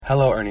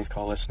Hello, earnings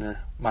call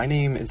listener. My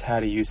name is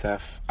Hadi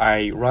Youssef.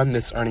 I run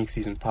this earnings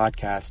season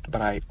podcast,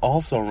 but I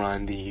also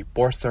run the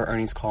Borsa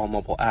Earnings Call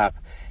mobile app,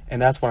 and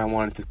that's what I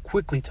wanted to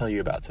quickly tell you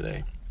about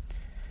today.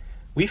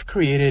 We've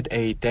created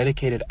a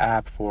dedicated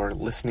app for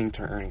listening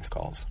to earnings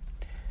calls.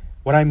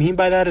 What I mean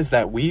by that is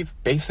that we've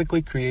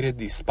basically created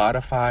the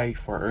Spotify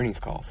for earnings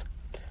calls.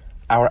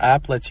 Our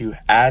app lets you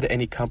add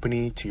any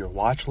company to your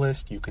watch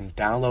list. You can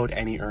download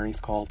any earnings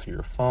call to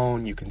your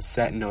phone. You can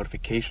set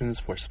notifications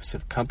for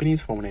specific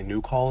companies for when a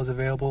new call is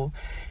available.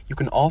 You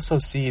can also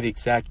see the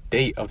exact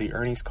date of the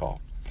earnings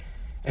call.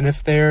 And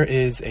if there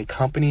is a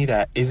company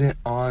that isn't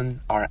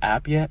on our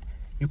app yet,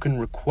 you can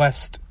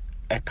request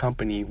a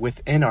company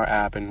within our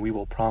app and we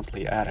will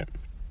promptly add it.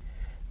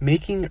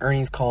 Making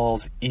earnings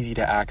calls easy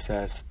to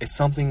access is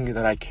something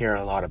that I care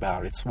a lot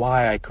about. It's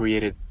why I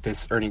created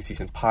this earnings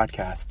season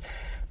podcast.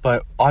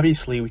 But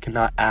obviously, we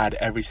cannot add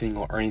every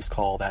single earnings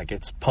call that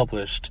gets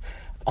published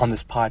on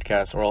this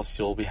podcast, or else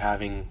you'll be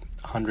having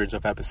hundreds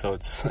of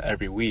episodes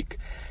every week.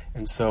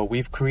 And so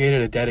we've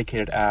created a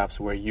dedicated app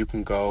where you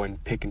can go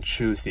and pick and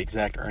choose the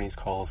exact earnings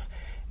calls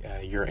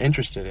you're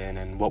interested in.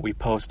 And what we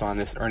post on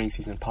this earnings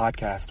season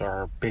podcast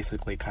are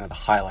basically kind of the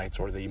highlights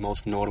or the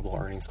most notable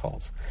earnings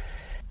calls.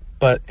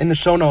 But in the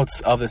show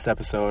notes of this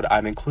episode,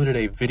 I've included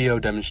a video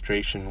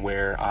demonstration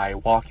where I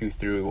walk you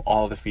through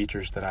all the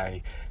features that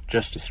I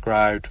just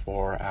described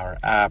for our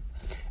app.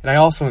 And I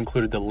also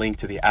included the link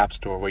to the App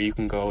Store where you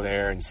can go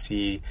there and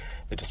see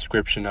the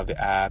description of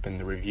the app and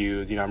the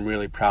reviews. I'm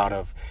really proud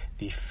of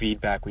the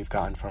feedback we've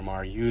gotten from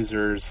our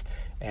users,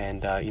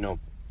 and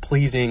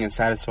pleasing and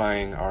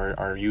satisfying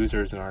our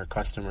users and our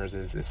customers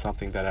is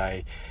something that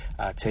I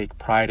take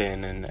pride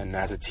in, and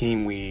as a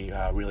team we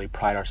really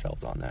pride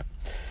ourselves on that.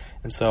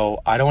 And so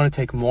I don't want to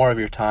take more of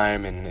your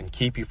time and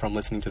keep you from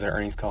listening to the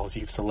earnings calls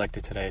you've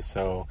selected today.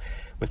 So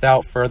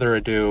without further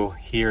ado,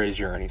 here is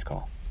your earnings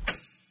call.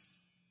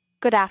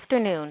 Good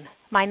afternoon.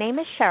 My name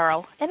is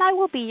Cheryl, and I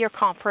will be your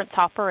conference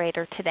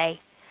operator today.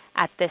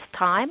 At this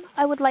time,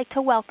 I would like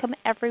to welcome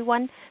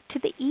everyone to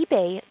the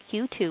eBay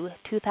Q2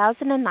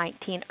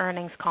 2019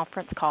 earnings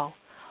conference call.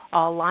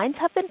 All lines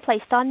have been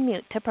placed on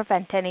mute to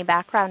prevent any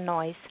background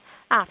noise.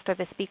 After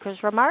the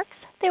speaker's remarks,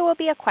 there will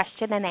be a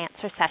question and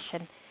answer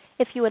session.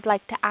 If you would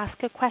like to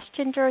ask a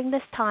question during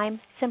this time,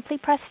 simply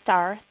press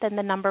star, then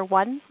the number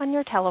 1 on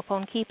your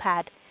telephone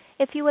keypad.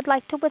 If you would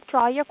like to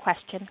withdraw your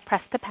question, press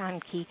the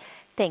pound key.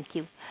 Thank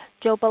you.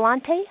 Joe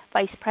Bellante,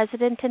 Vice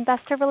President,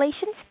 Investor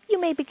Relations,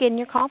 you may begin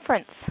your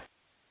conference.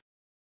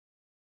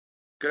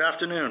 Good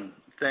afternoon.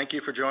 Thank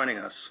you for joining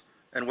us,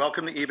 and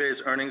welcome to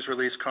eBay's earnings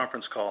release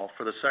conference call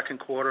for the second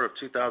quarter of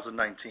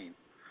 2019.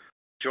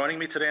 Joining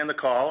me today on the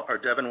call are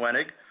Devin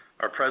Wenig,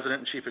 our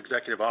President and Chief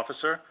Executive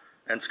Officer,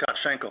 and Scott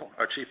Schenkel,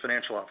 our Chief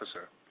Financial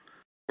Officer.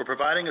 We're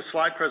providing a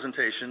slide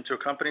presentation to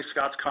accompany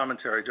Scott's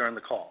commentary during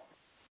the call.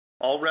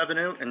 All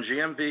revenue and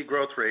GMV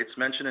growth rates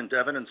mentioned in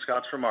Devin and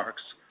Scott's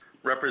remarks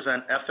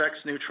represent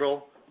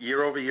FX-neutral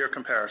year-over-year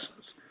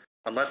comparisons,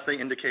 unless they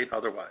indicate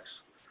otherwise.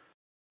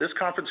 This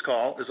conference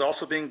call is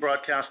also being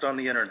broadcast on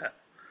the Internet,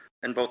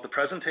 and both the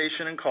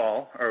presentation and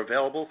call are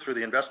available through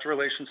the Investor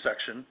Relations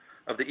section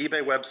of the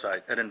eBay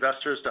website at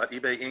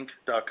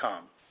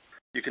investors.ebayinc.com.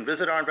 You can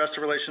visit our Investor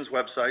Relations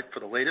website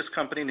for the latest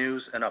company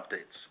news and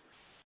updates.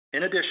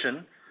 In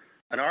addition,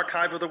 an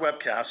archive of the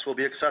webcast will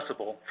be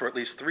accessible for at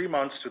least 3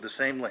 months through the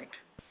same link.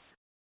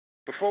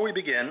 Before we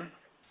begin,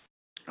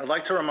 I'd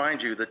like to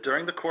remind you that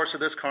during the course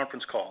of this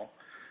conference call,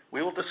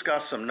 we will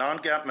discuss some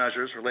non-GAAP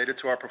measures related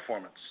to our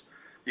performance.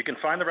 You can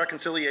find the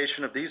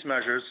reconciliation of these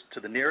measures to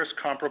the nearest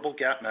comparable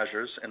GAAP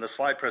measures in the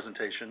slide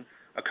presentation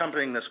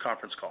accompanying this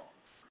conference call.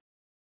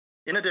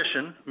 In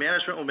addition,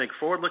 management will make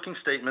forward-looking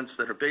statements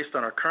that are based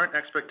on our current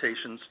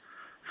expectations,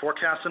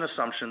 forecasts and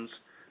assumptions,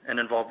 and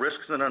involve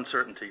risks and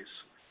uncertainties.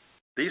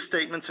 These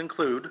statements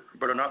include,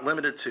 but are not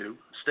limited to,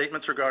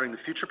 statements regarding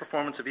the future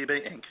performance of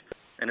eBay Inc.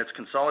 and its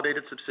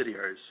consolidated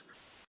subsidiaries,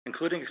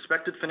 including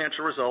expected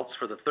financial results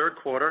for the third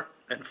quarter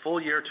and full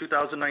year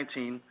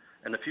 2019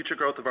 and the future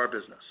growth of our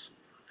business.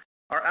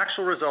 Our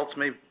actual results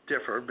may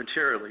differ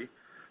materially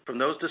from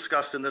those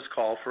discussed in this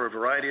call for a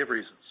variety of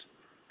reasons.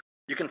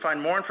 You can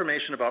find more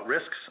information about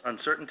risks,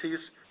 uncertainties,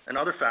 and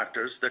other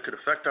factors that could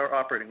affect our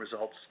operating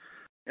results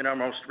in our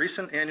most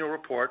recent annual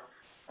report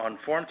on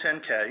Form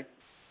 10-K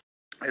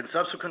and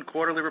subsequent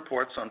quarterly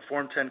reports on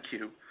Form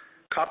 10-Q,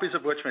 copies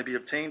of which may be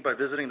obtained by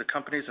visiting the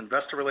company's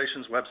Investor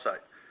Relations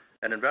website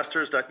at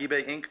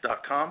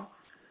investors.ebayinc.com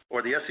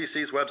or the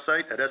SEC's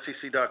website at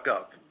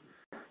sec.gov.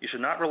 You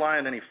should not rely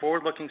on any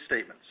forward-looking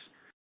statements.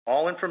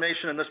 All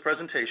information in this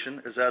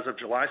presentation is as of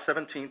July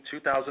 17,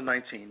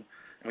 2019,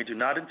 and we do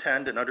not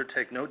intend and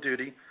undertake no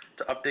duty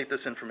to update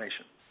this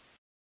information.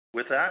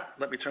 With that,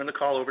 let me turn the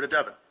call over to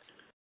Devin.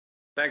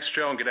 Thanks,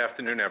 Joe, and good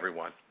afternoon,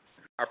 everyone.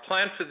 Our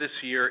plan for this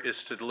year is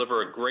to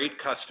deliver a great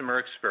customer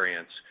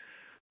experience,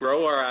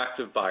 grow our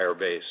active buyer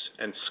base,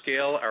 and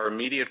scale our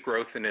immediate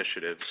growth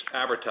initiatives,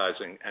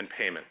 advertising, and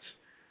payments.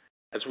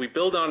 As we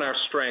build on our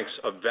strengths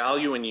of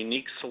value and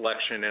unique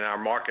selection in our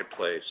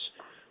marketplace,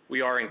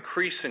 we are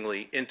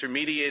increasingly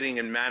intermediating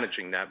and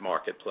managing that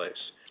marketplace.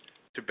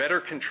 to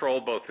better control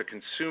both the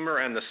consumer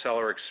and the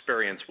seller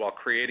experience while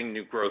creating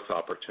new growth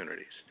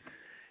opportunities.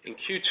 In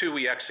Q2,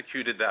 we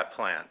executed that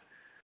plan.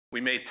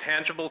 We made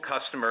tangible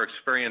customer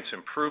experience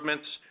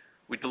improvements,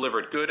 we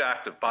delivered good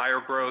active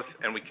buyer growth,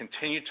 and we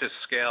continued to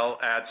scale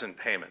ads and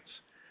payments.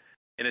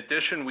 In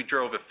addition, we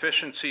drove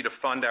efficiency to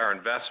fund our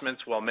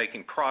investments while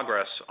making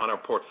progress on our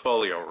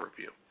portfolio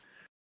review.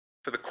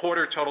 For the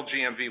quarter, total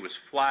GMV was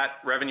flat,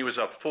 revenue was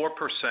up 4%,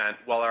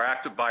 while our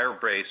active buyer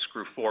base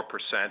grew 4%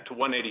 to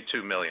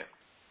 182 million.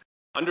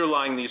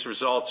 Underlying these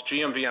results,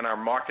 GMV on our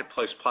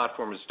marketplace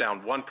platform is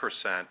down 1%,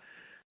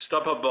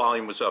 StubHub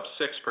volume was up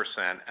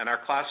 6%, and our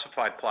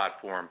classified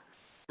platform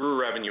grew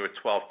revenue at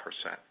 12%.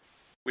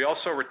 We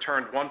also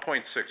returned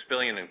 $1.6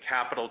 billion in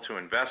capital to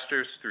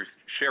investors through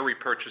share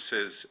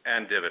repurchases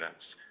and dividends.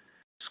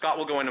 Scott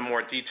will go into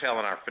more detail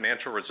on our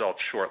financial results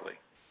shortly.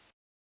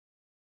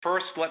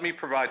 First, let me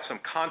provide some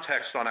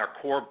context on our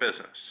core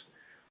business.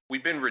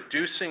 We've been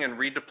reducing and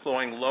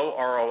redeploying low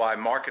ROI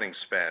marketing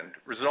spend,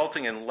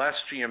 resulting in less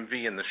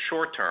GMV in the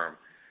short term,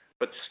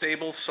 but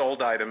stable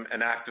sold item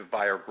and active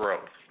buyer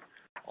growth.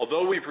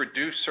 Although we've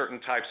reduced certain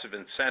types of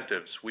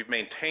incentives, we've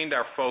maintained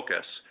our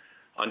focus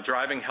on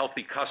driving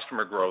healthy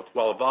customer growth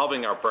while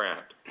evolving our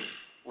brand.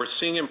 We're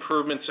seeing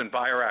improvements in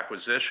buyer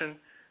acquisition,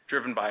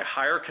 driven by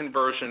higher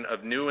conversion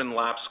of new and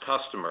lapsed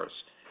customers,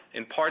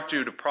 in part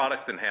due to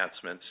product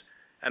enhancements,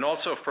 and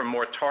also from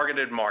more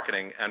targeted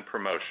marketing and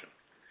promotion.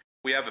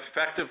 We have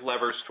effective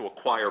levers to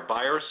acquire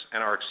buyers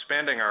and are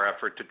expanding our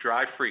effort to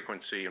drive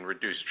frequency and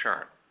reduce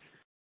churn.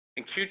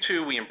 In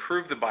Q2, we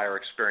improved the buyer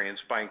experience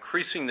by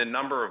increasing the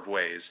number of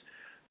ways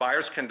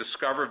buyers can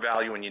discover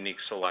value in unique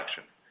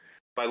selection.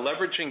 By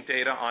leveraging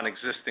data on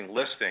existing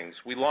listings,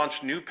 we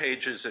launched new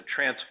pages that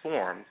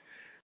transformed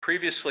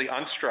previously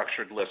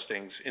unstructured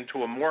listings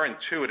into a more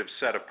intuitive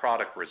set of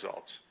product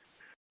results.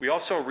 We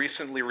also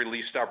recently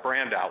released our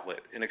brand outlet,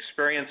 an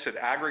experience that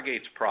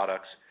aggregates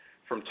products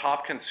from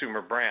top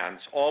consumer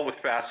brands, all with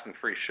fast and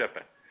free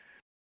shipping.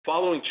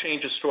 Following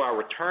changes to our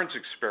returns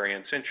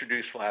experience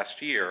introduced last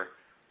year,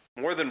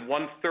 more than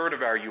 1/3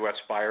 of our U.S.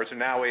 buyers are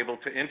now able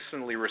to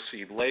instantly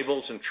receive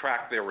labels and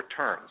track their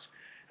returns,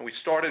 and we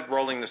started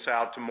rolling this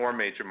out to more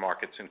major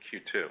markets in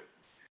Q2.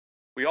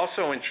 We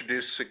also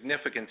introduced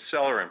significant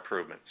seller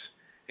improvements,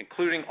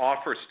 including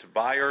offers to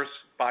buyers,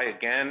 buy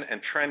again,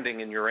 and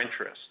trending in your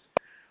interest.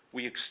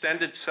 We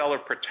extended seller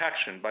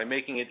protection by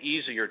making it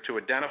easier to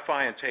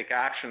identify and take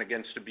action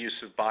against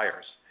abusive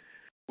buyers.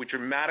 We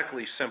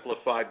dramatically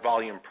simplified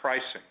volume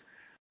pricing,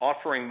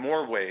 offering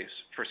more ways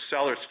for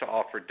sellers to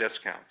offer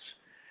discounts.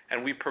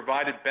 And we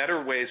provided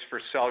better ways for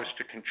sellers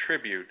to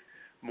contribute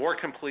more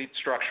complete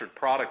structured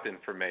product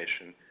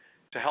information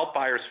to help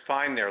buyers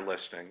find their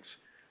listings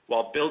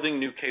while building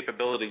new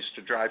capabilities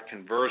to drive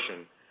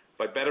conversion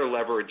by better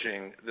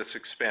leveraging this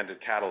expanded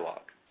catalog.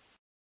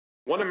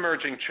 One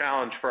emerging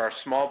challenge for our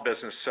small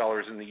business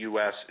sellers in the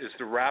U.S. is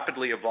the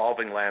rapidly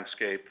evolving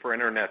landscape for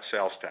internet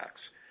sales tax.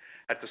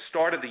 At the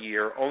start of the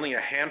year, only a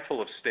handful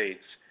of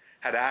states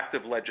had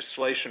active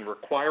legislation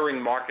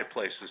requiring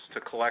marketplaces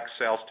to collect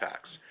sales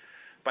tax.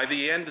 By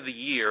the end of the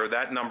year,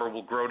 that number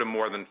will grow to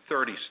more than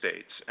 30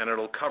 states, and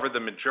it'll cover the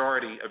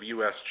majority of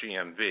U.S.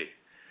 GMV.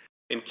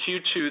 In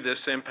Q2, this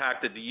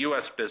impacted the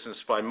U.S. business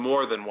by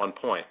more than 1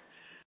 point,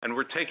 and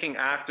we're taking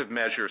active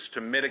measures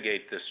to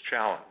mitigate this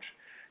challenge.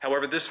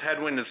 However, this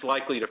headwind is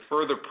likely to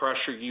further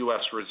pressure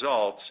U.S.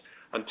 results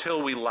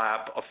until we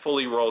lap a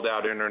fully rolled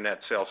out internet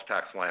sales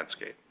tax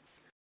landscape.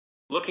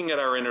 Looking at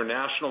our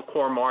international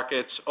core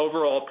markets,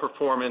 overall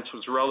performance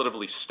was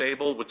relatively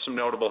stable with some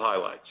notable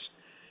highlights.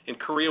 In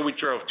Korea, we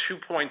drove 2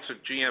 points of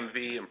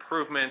GMV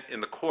improvement in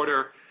the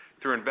quarter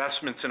through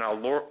investments in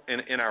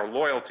our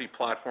loyalty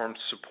platform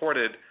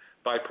supported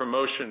by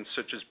promotions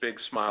such as Big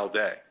Smile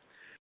Day.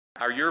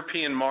 Our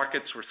European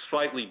markets were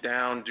slightly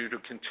down due to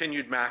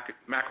continued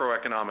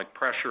macroeconomic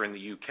pressure in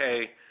the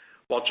UK,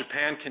 while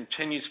Japan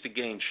continues to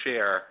gain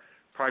share,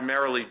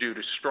 primarily due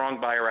to strong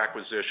buyer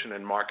acquisition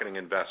and marketing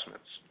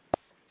investments.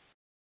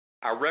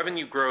 Our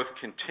revenue growth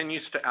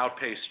continues to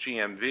outpace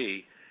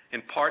GMV,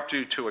 in part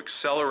due to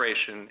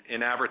acceleration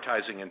in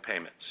advertising and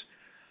payments.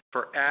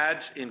 For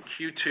ads in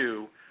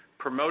Q2,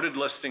 promoted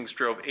listings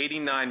drove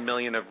 $89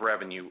 million of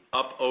revenue,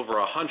 up over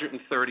 130%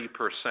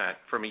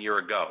 from a year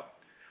ago.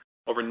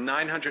 Over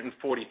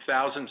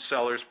 940,000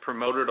 sellers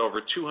promoted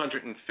over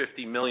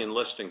 250 million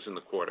listings in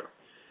the quarter.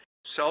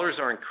 Sellers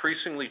are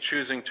increasingly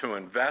choosing to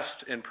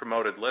invest in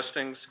promoted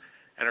listings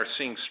and are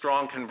seeing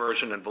strong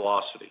conversion and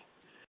velocity.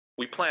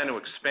 We plan to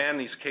expand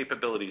these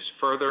capabilities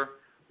further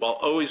while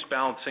always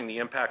balancing the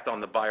impact on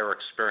the buyer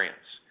experience.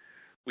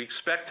 We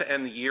expect to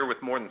end the year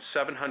with more than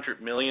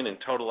 $700 million in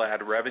total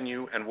ad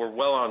revenue, and we're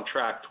well on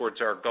track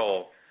towards our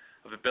goal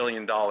of $1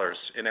 billion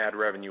in ad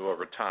revenue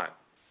over time.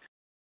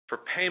 For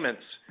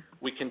payments,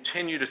 we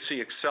continue to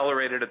see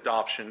accelerated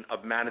adoption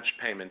of managed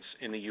payments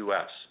in the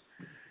U.S.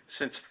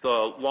 Since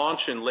the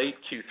launch in late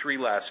Q3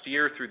 last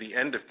year through the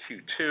end of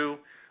Q2,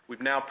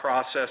 we've now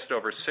processed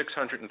over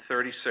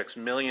 $636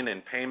 million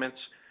in payments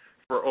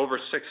for over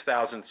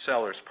 6,000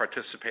 sellers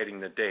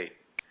participating to date.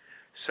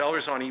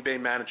 Sellers on eBay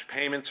Managed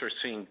Payments are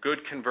seeing good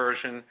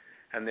conversion,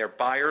 and their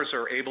buyers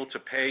are able to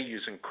pay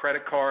using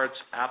credit cards,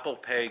 Apple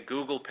Pay,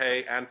 Google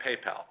Pay, and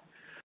PayPal.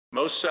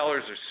 Most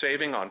sellers are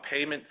saving on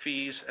payment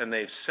fees, and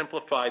they've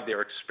simplified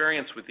their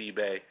experience with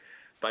eBay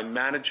by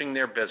managing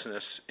their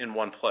business in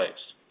one place.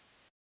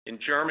 In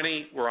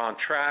Germany, we're on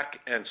track,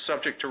 and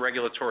subject to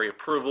regulatory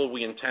approval,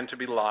 we intend to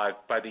be live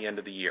by the end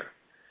of the year.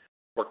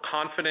 We're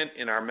confident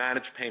in our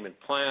managed payment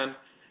plan,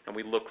 and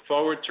we look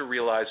forward to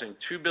realizing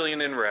 $2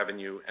 billion in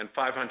revenue and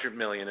 $500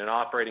 million in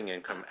operating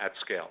income at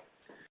scale.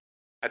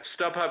 At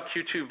StubHub,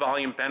 Q2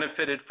 volume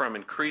benefited from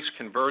increased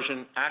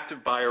conversion,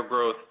 active buyer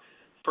growth,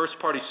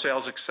 first-party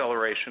sales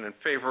acceleration, and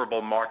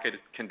favorable market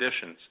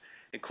conditions,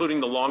 including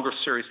the longer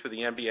series for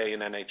the NBA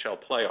and NHL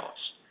playoffs.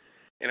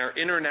 In our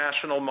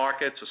international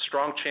markets, a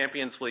strong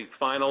Champions League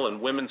final and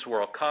Women's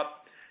World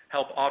Cup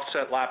help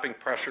offset lapping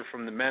pressure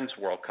from the Men's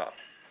World Cup.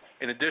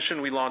 In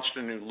addition, we launched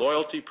a new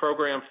loyalty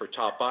program for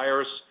top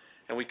buyers,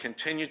 and we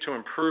continue to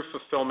improve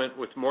fulfillment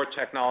with more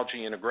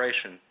technology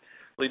integration,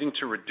 leading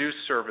to reduced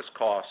service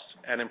costs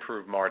and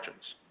improved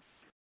margins.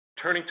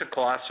 Turning to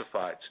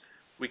classifieds,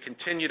 we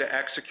continue to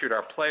execute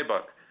our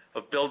playbook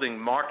of building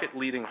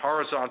market-leading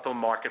horizontal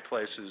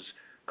marketplaces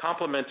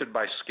complemented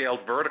by scaled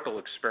vertical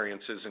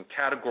experiences in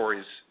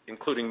categories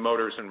including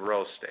motors and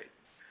real estate.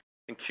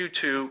 In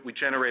Q2, we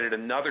generated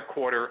another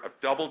quarter of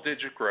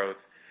double-digit growth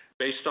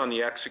based on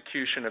the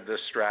execution of this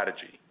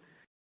strategy.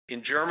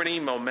 In Germany,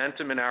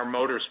 momentum in our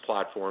motors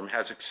platform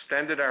has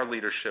extended our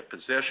leadership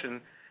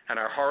position, and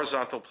our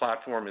horizontal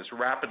platform is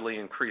rapidly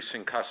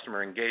increasing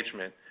customer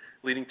engagement,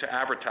 leading to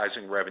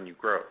advertising revenue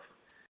growth.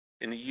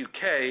 In the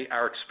UK,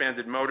 our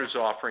expanded motors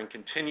offering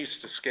continues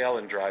to scale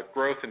and drive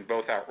growth in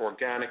both our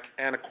organic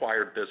and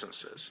acquired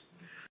businesses.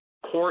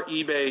 Core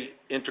eBay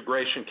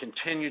integration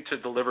continued to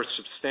deliver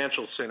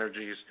substantial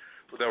synergies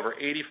with over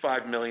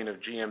 $85 million of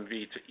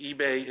GMV to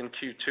eBay in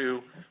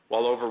Q2,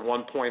 while over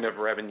 1 point of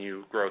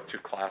revenue growth to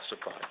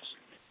classifieds.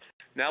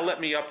 Now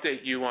let me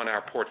update you on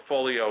our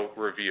portfolio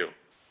review.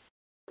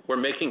 We're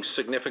making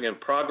significant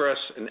progress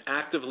in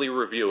actively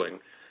reviewing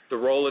the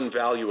role and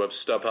value of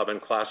StubHub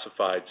and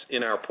classifieds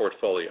in our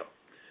portfolio.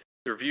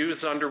 The review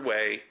is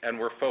underway, and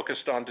we're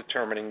focused on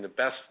determining the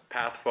best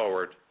path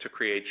forward to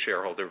create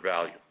shareholder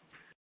value.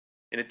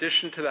 In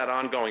addition to that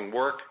ongoing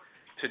work,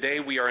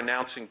 today we are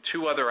announcing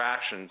 2 other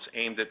actions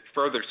aimed at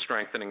further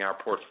strengthening our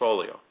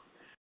portfolio.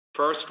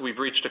 First, we've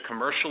reached a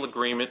commercial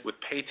agreement with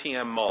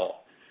Paytm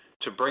Mall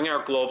to bring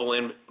our global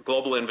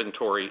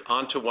inventory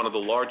onto one of the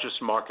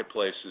largest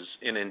marketplaces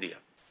in India.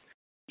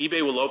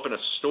 eBay will open a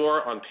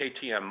store on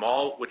Paytm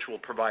Mall, which will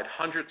provide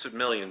hundreds of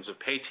millions of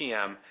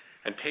Paytm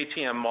and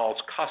Paytm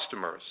Mall's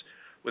customers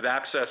with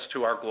access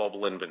to our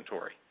global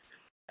inventory.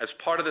 As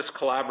part of this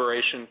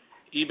collaboration,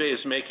 eBay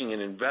is making an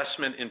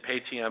investment in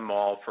Paytm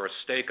Mall for a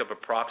stake of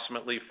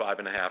approximately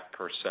 5.5%.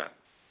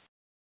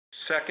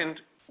 Second,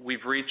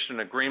 we've reached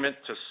an agreement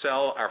to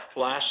sell our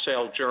flash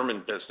sale German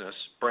business,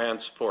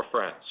 Brands for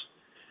Friends.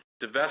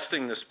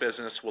 Divesting this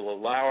business will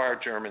allow our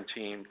German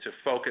team to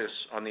focus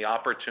on the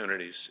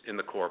opportunities in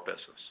the core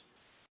business.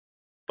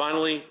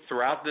 Finally,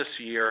 throughout this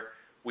year,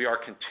 we are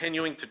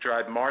continuing to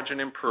drive margin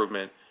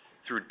improvement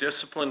through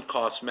disciplined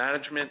cost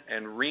management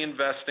and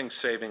reinvesting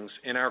savings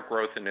in our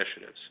growth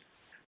initiatives.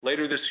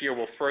 Later this year,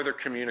 we'll further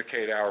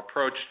communicate our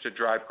approach to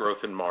drive growth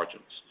and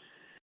margins.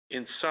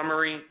 In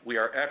summary, we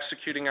are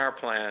executing our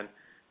plan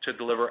to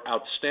deliver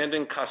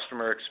outstanding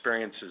customer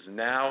experiences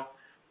now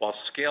while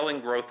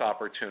scaling growth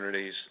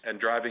opportunities and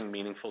driving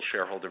meaningful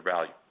shareholder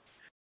value.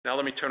 Now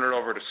let me turn it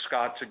over to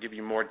Scott to give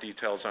you more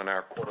details on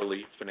our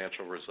quarterly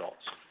financial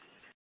results.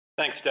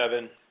 Thanks,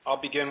 Devin.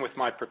 I'll begin with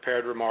my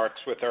prepared remarks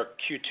with our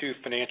Q2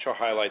 financial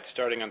highlights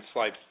starting on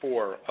slide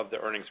 4 of the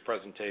earnings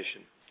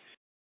presentation.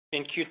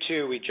 In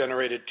Q2, we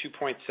generated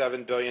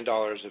 $2.7 billion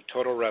of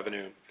total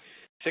revenue,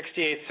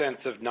 68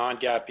 cents of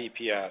non-GAAP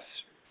EPS,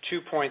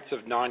 2 points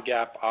of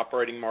non-GAAP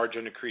operating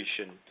margin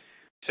accretion,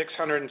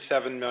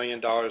 $607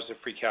 million of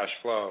free cash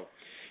flow,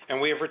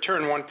 and we have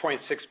returned $1.6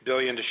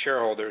 billion to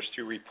shareholders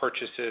through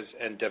repurchases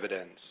and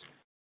dividends.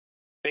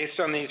 Based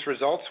on these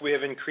results, we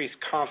have increased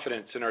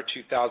confidence in our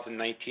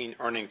 2019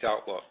 earnings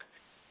outlook.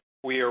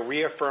 We are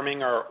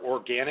reaffirming our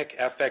organic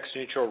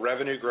FX-neutral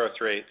revenue growth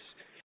rates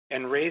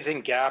and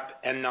raising GAAP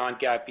and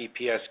non-GAAP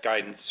EPS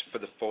guidance for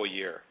the full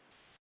year.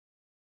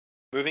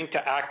 Moving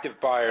to active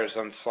buyers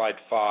on slide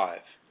 5.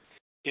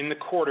 In the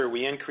quarter,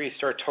 we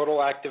increased our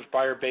total active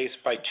buyer base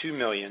by 2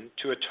 million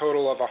to a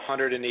total of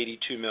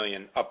 182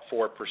 million, up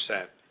 4%.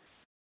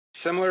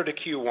 Similar to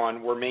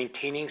Q1, we're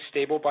maintaining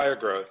stable buyer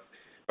growth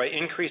by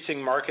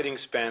increasing marketing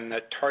spend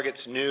that targets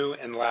new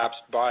and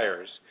lapsed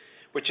buyers,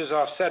 which is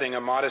offsetting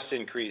a modest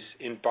increase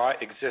in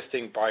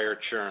existing buyer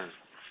churn.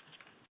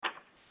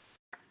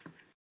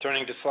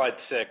 Turning to slide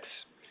 6.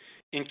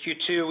 In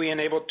Q2, we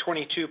enabled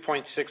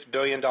 $22.6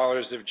 billion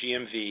of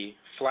GMV,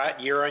 flat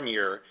year on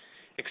year,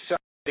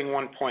 accelerating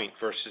 1 point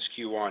versus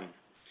Q1.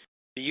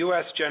 The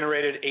U.S.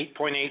 generated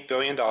 $8.8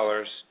 billion,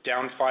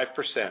 down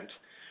 5%,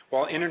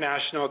 while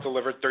international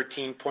delivered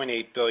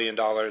 $13.8 billion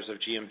of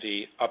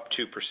GMV, up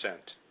 2%.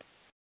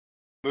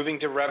 Moving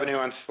to revenue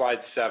on slide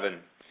 7.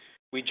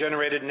 We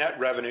generated net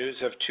revenues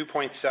of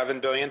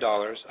 $2.7 billion,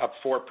 up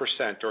 4%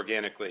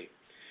 organically.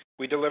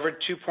 We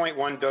delivered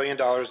 $2.1 billion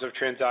of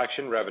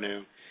transaction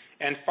revenue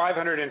and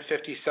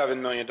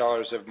 $557 million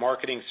of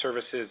marketing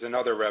services and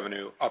other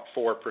revenue, up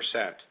 4%.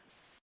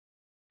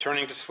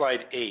 Turning to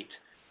slide 8.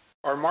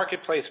 Our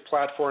marketplace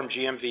platform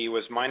GMV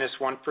was minus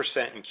 1%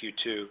 in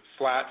Q2,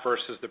 flat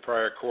versus the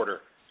prior quarter.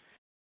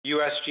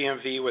 U.S.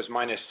 GMV was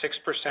minus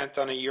 6%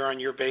 on a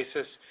year-on-year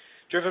basis,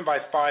 driven by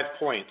 5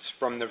 points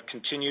from the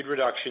continued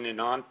reduction in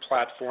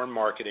on-platform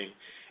marketing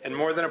and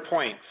more than a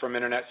point from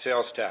internet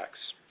sales tax.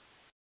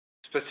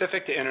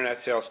 Specific to internet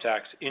sales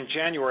tax, in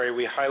January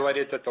we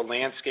highlighted that the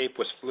landscape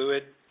was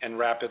fluid and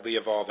rapidly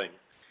evolving.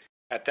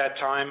 At that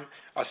time,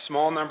 a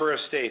small number of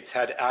states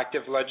had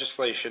active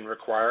legislation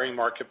requiring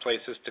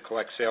marketplaces to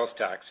collect sales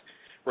tax,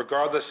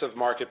 regardless of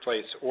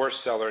marketplace or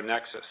seller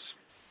nexus.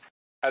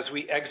 As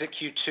we exit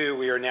Q2,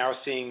 we are now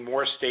seeing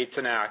more states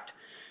enact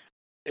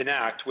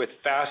with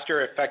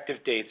faster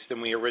effective dates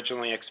than we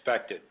originally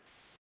expected.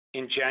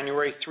 In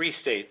January, 3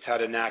 states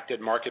had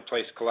enacted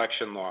marketplace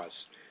collection laws.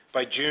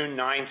 By June,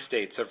 9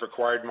 states have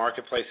required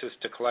marketplaces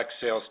to collect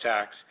sales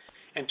tax,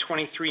 and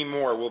 23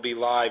 more will be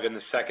live in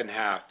the second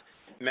half,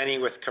 many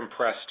with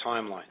compressed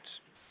timelines.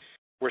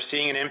 We're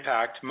seeing an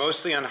impact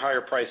mostly on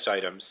higher priced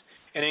items,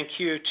 and in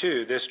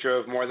Q2 this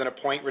drove more than a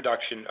point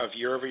reduction of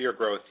year-over-year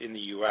growth in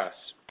the U.S.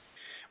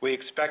 We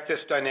expect this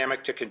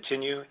dynamic to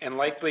continue and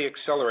likely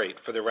accelerate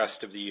for the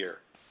rest of the year.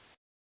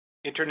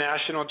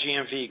 International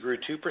GMV grew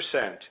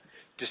 2%,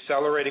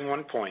 decelerating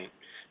 1 point,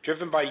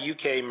 driven by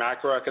UK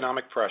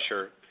macroeconomic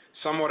pressure,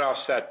 somewhat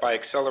offset by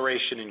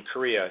acceleration in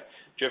Korea,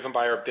 driven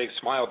by our Big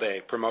Smile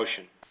Day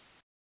promotion.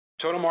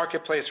 Total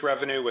marketplace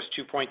revenue was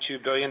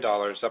 $2.2 billion,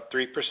 up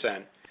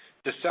 3%,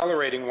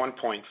 decelerating 1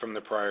 point from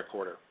the prior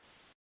quarter.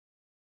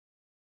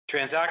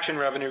 Transaction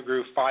revenue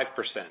grew 5%,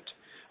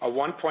 a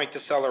 1-point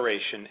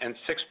deceleration and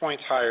 6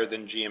 points higher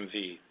than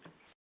GMV.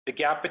 The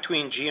gap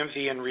between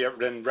GMV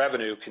and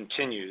revenue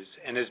continues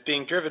and is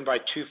being driven by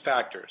 2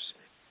 factors: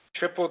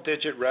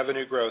 triple-digit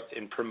revenue growth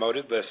in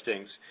promoted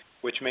listings,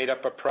 which made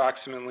up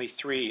approximately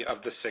 3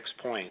 of the 6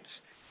 points,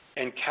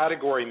 and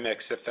category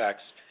mix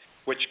effects,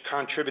 which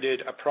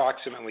contributed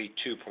approximately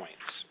 2 points.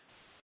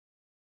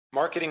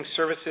 Marketing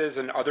services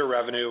and other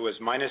revenue was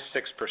minus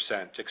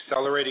 6%,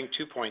 accelerating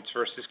 2 points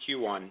versus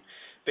Q1,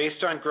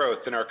 based on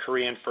growth in our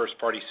Korean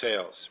first-party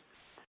sales.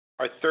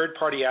 Our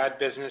third-party ad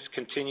business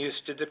continues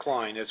to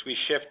decline as we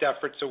shift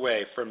efforts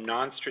away from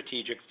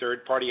non-strategic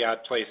third-party ad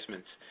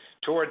placements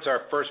towards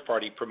our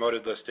first-party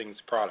promoted listings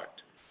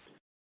product.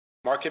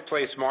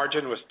 Marketplace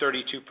margin was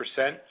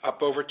 32%,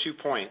 up over 2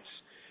 points,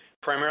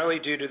 primarily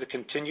due to the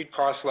continued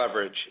cost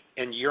leverage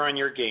and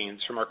year-on-year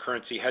gains from our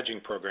currency hedging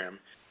program,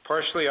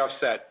 partially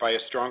offset by a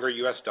stronger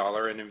U.S.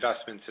 dollar and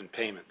investments in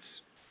payments.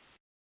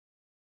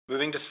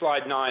 Moving to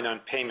slide 9 on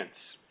payments.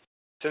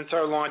 Since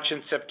our launch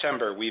in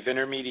September, we've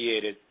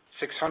intermediated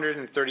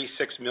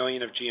 $636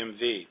 million of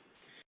GMV.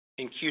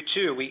 In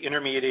Q2, we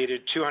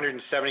intermediated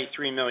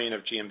 $273 million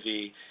of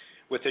GMV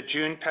with a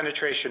June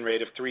penetration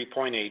rate of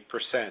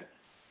 3.8%.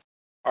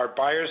 Our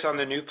buyers on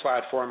the new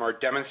platform are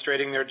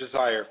demonstrating their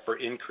desire for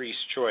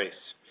increased choice.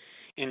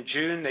 In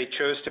June, they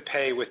chose to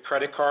pay with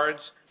credit cards,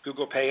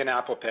 Google Pay, and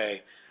Apple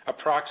Pay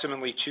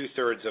approximately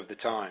 2/3 of the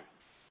time.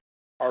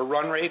 Our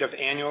run rate of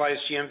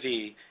annualized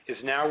GMV is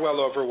now well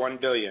over $1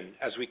 billion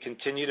as we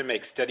continue to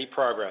make steady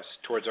progress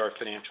towards our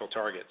financial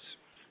targets.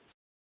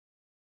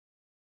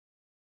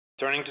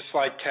 Turning to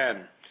slide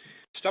 10.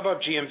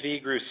 StubHub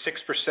GMV grew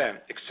 6%,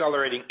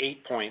 accelerating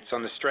 8 points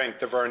on the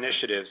strength of our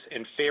initiatives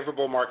in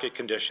favorable market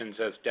conditions,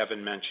 as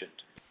Devin mentioned.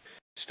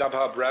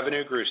 StubHub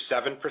revenue grew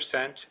 7%,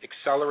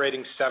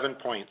 accelerating 7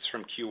 points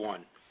from Q1.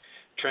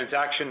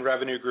 Transaction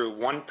revenue grew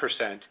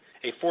 1%,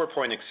 a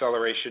 4-point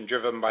acceleration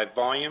driven by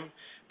volume,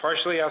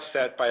 partially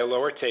offset by a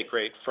lower take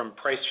rate from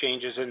price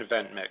changes in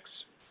event mix.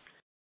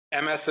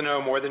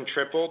 MS&O more than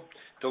tripled,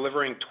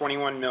 delivering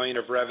 $21 million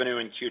of revenue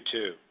in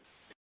Q2.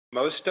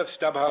 Most of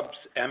StubHub's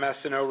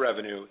MS&O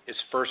revenue is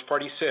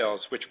first-party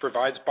sales, which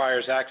provides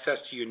buyers access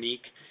to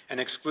unique and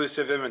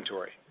exclusive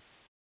inventory.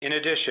 In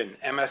addition,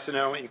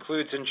 MS&O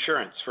includes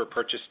insurance for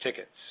purchased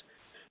tickets.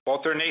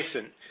 Both are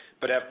nascent,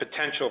 but have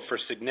potential for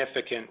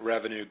significant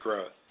revenue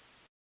growth.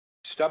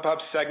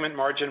 StubHub's segment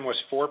margin was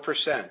 4%,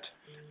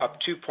 up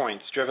 2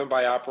 points, driven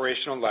by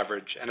operational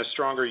leverage and a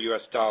stronger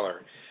U.S.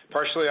 dollar,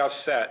 partially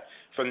offset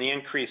from the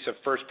increase of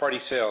first-party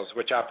sales,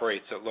 which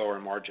operates at lower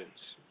margins.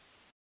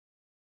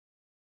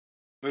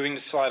 Moving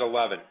to slide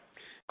 11.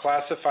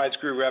 Classifieds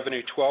grew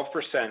revenue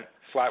 12%,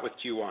 flat with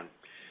Q1.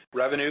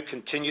 Revenue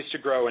continues to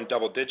grow in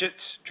double digits,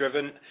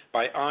 driven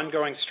by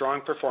ongoing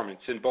strong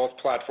performance in both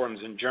platforms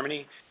in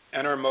Germany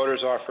and our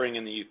motors offering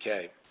in the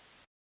UK.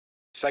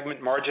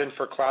 Segment margin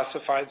for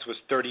classifieds was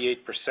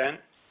 38%,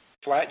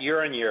 flat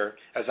year-on-year,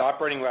 as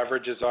operating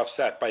leverage is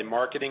offset by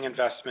marketing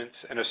investments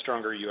and a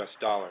stronger U.S.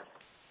 dollar.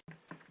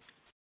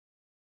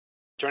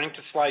 Turning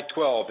to slide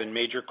 12 in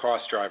major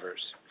cost drivers.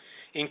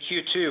 In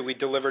Q2, we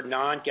delivered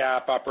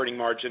non-GAAP operating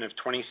margin of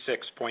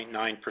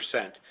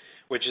 26.9%,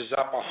 which is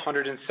up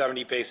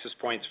 170 basis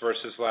points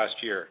versus last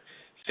year,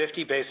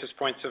 50 basis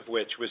points of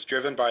which was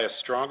driven by a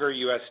stronger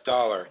U.S.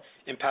 dollar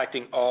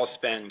impacting all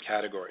spend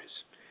categories.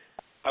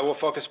 I will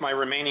focus my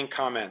remaining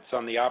comments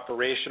on the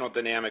operational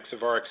dynamics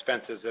of our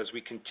expenses as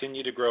we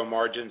continue to grow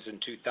margins in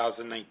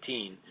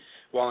 2019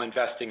 while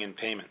investing in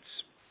payments.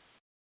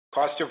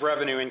 Cost of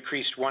revenue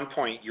increased 1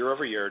 point year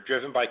over year,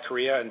 driven by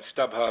Korea and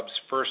StubHub's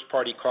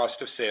first-party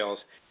cost of sales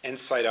and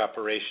site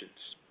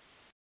operations.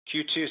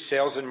 Q2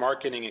 sales and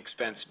marketing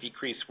expense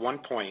decreased 1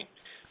 point,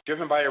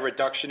 driven by a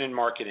reduction in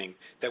marketing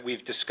that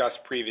we've discussed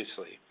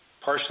previously,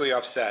 partially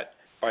offset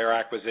by our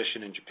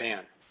acquisition in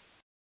Japan.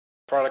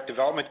 Product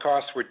development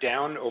costs were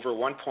down over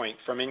 1 point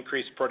from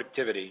increased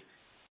productivity,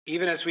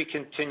 even as we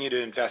continue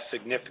to invest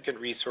significant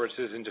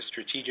resources into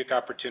strategic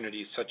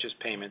opportunities such as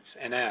payments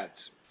and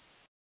ads.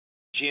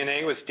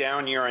 G&A was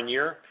down year on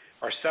year,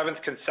 our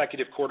 7th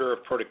consecutive quarter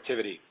of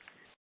productivity.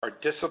 Our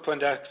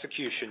disciplined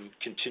execution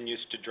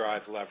continues to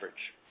drive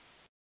leverage.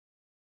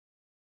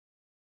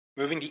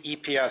 Moving to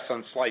EPS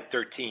on slide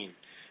 13,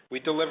 we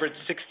delivered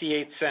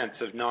 68 cents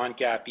of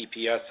non-GAAP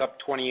EPS, up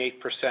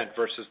 28%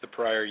 versus the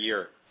prior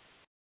year,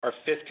 our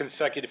 5th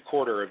consecutive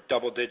quarter of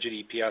double-digit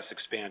EPS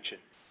expansion.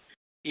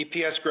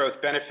 EPS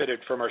growth benefited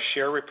from our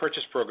share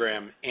repurchase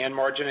program and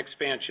margin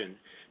expansion,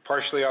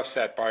 partially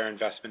offset by our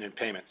investment in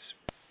payments.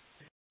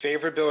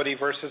 Favorability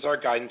versus our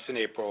guidance in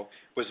April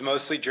was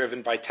mostly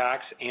driven by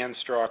tax and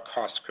strong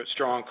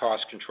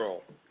cost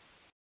control.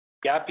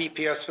 GAAP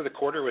EPS for the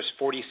quarter was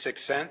 46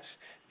 cents,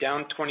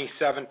 down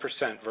 27%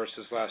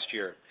 versus last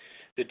year.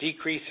 The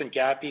decrease in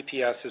GAAP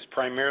EPS is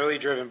primarily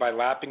driven by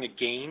lapping a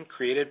gain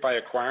created by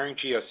acquiring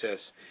Geosys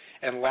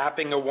and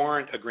lapping a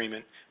warrant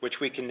agreement, which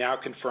we can now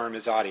confirm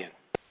is Adyen.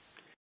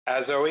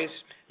 As always,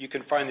 you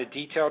can find the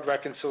detailed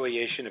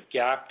reconciliation of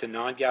GAAP to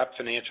non-GAAP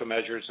financial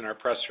measures in our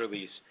press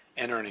release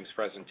and earnings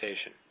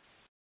presentation.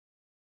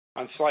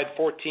 On slide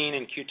 14,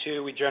 in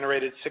Q2, we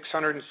generated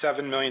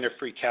 $607 million of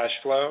free cash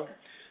flow,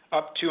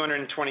 up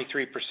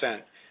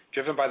 223%,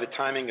 driven by the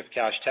timing of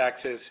cash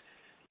taxes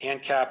and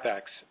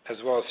CapEx, as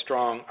well as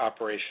strong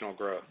operational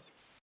growth.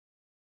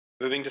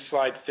 Moving to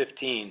slide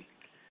 15,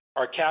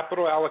 our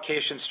capital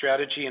allocation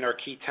strategy and our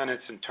key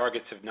tenets and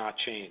targets have not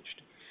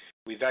changed.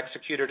 We've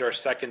executed our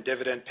second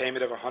dividend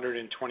payment of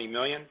 $120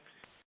 million,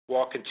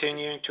 while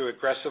continuing to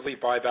aggressively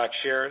buy back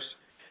shares,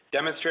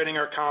 demonstrating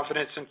our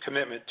confidence and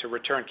commitment to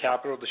return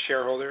capital to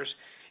shareholders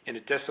in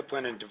a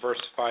disciplined and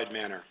diversified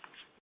manner.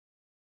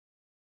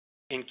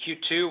 In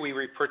Q2, we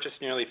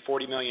repurchased nearly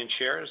 40 million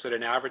shares at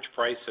an average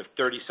price of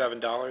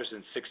 $37.62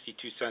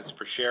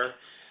 per share,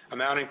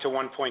 amounting to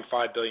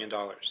 $1.5 billion.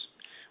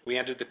 We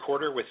ended the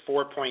quarter with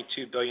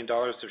 $4.2 billion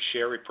of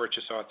share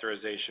repurchase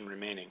authorization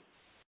remaining.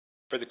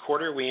 For the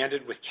quarter, we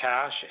ended with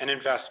cash and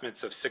investments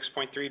of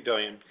 $6.3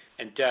 billion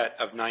and debt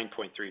of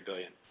 $9.3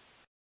 billion.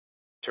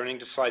 Turning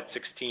to slide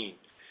 16,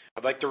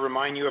 I'd like to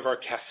remind you of our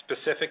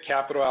specific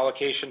capital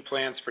allocation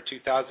plans for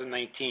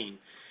 2019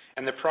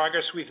 and the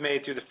progress we've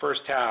made through the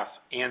first half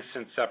and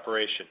since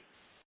separation.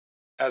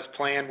 As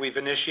planned, we've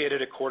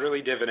initiated a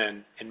quarterly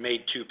dividend and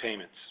made 2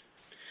 payments.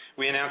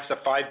 We announced a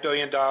 $5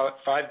 billion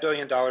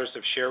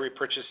of share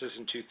repurchases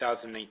in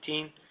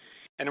 2019,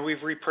 and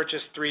we've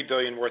repurchased $3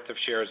 billion worth of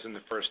shares in the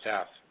first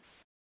half.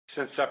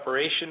 Since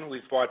separation,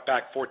 we've bought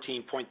back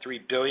 $14.3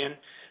 billion,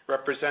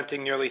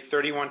 representing nearly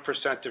 31%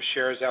 of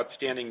shares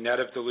outstanding net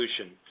of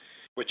dilution,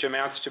 which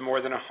amounts to more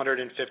than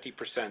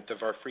 150%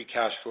 of our free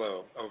cash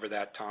flow over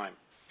that time.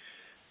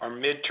 Our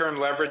midterm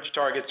leverage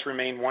targets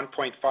remain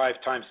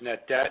 1.5 times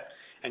net debt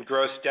and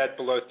gross debt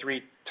below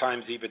 3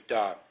 times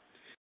EBITDA.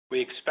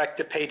 We expect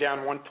to pay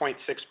down $1.6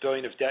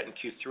 billion of debt in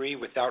Q3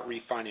 without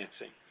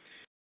refinancing.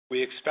 We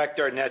expect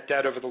our net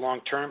debt over the long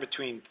term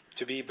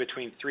to be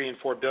between $3 and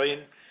 $4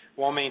 billion,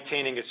 while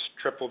maintaining its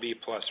BBB+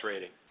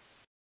 rating.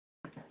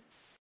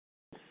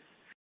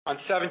 On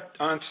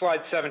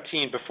slide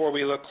 17, before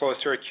we look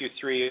closer at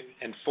Q3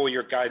 and full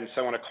year guidance,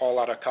 I want to call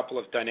out a couple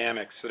of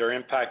dynamics that are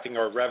impacting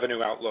our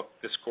revenue outlook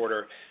this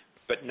quarter,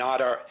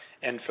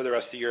 and for the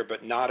rest of the year,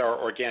 but not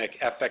our organic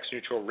FX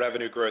neutral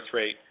revenue growth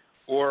rate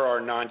or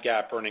our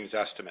non-GAAP earnings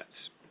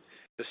estimates.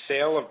 The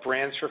sale of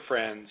Brands for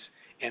Friends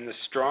and the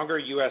stronger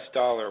U.S.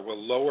 dollar will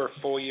lower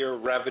full year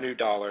revenue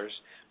dollars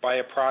by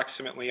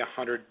approximately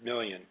 $100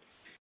 million,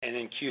 and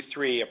in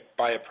Q3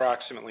 by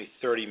approximately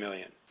 $30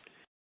 million.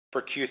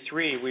 For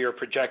Q3, we are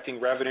projecting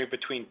revenue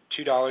between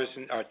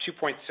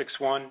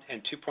 $2.61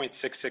 and $2.66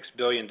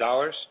 billion,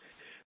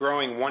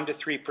 growing 1% to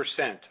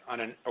 3% on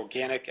an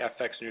organic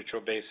FX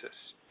neutral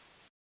basis.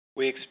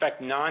 We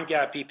expect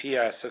non-GAAP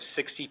EPS of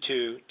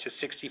 62 to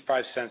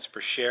 65 cents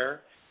per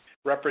share,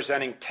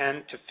 representing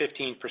 10 to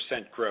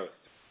 15% growth.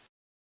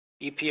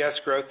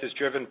 EPS growth is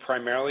driven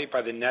primarily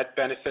by the net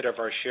benefit of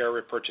our share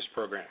repurchase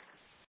program.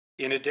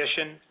 In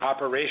addition,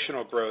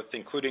 operational growth,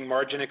 including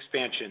margin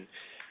expansion,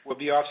 will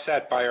be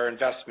offset by our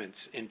investments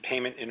in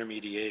payment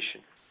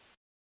intermediation.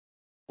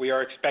 We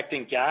are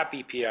expecting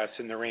GAAP EPS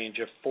in the range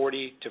of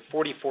 40 to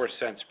 44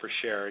 cents per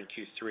share in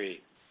Q3.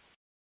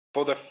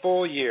 For the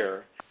full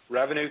year,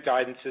 revenue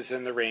guidance is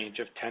in the range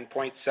of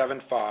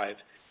 $10.75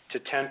 to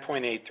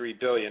 $10.83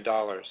 billion,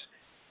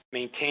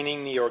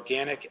 maintaining the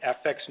organic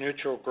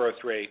FX-neutral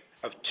growth rate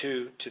of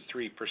 2 to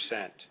 3%.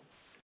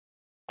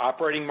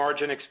 Operating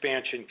margin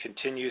expansion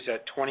continues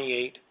at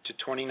 28 to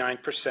 29%,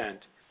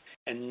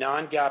 and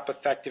non-GAAP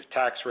effective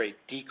tax rate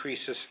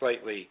decreases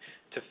slightly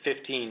to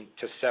 15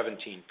 to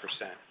 17%.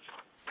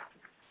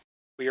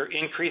 We are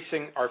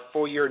increasing our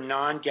full-year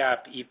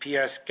non-GAAP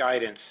EPS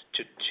guidance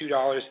to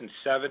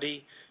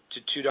 $2.70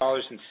 to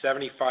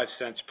 $2.75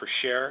 per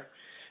share,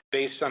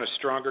 based on a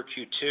stronger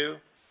Q2,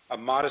 a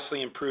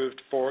modestly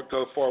improved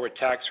go-forward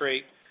tax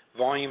rate,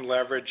 volume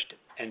leveraged,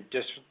 and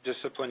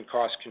disciplined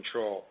cost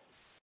control.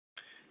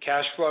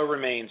 Cash flow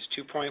remains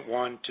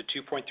 $2.1 to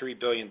 $2.3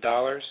 billion,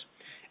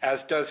 as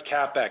does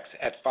CapEx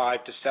at 5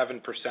 to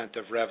 7%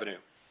 of revenue.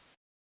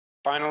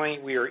 Finally,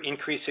 we are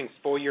increasing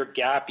full-year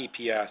GAAP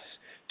EPS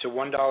to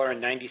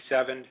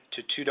 $1.97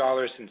 to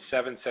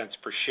 $2.07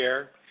 per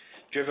share,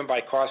 driven by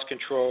cost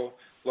control,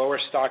 lower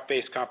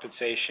stock-based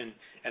compensation,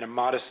 and a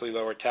modestly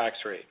lower tax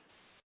rate.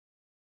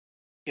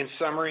 In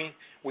summary,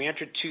 we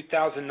entered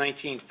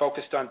 2019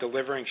 focused on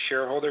delivering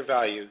shareholder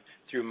value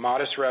through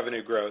modest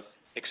revenue growth,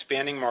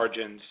 expanding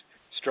margins,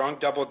 strong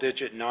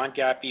double-digit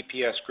non-GAAP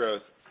EPS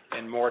growth,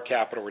 and more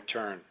capital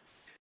return.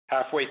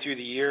 Halfway through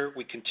the year,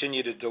 we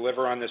continue to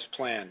deliver on this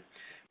plan,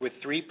 with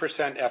 3%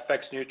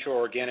 FX-neutral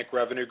organic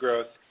revenue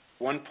growth,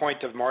 1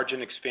 point of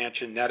margin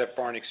expansion net of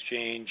foreign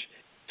exchange,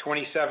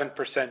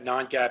 27%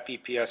 non-GAAP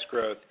EPS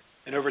growth,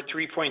 and over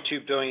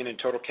 $3.2 billion in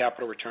total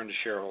capital return to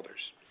shareholders.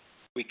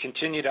 We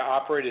continue to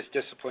operate as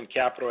disciplined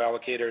capital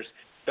allocators,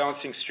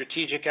 balancing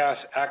strategic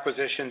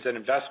acquisitions and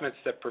investments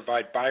that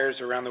provide buyers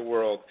around the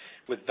world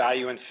with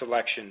value and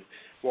selection,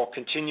 while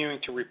continuing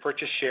to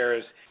repurchase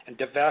shares and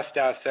divest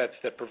assets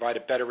that provide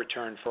a better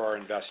return for our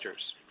investors.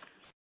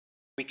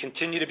 We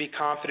continue to be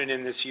confident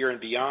in this year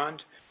and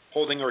beyond,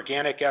 holding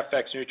organic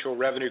FX-neutral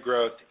revenue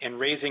growth and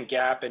raising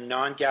GAAP and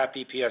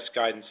non-GAAP EPS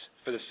guidance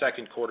for the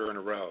second quarter in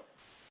a row.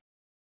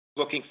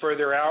 Looking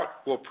further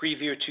out, we'll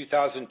preview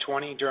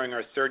 2020 during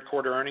our third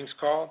quarter earnings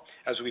call,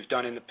 as we've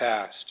done in the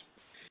past.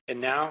 And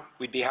now,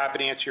 we'd be happy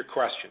to answer your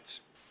questions.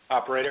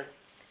 Operator?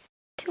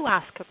 To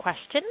ask a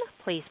question,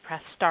 please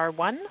press star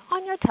 1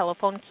 on your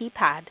telephone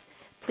keypad.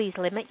 Please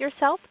limit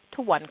yourself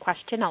to one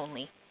question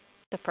only.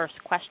 The first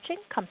question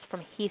comes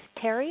from Heath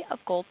Terry of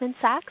Goldman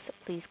Sachs.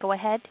 Please go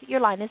ahead. Your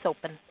line is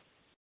open.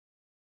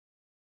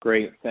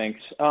 Great, thanks.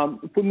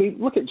 When we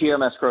look at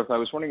GMS growth, I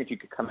was wondering if you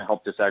could kind of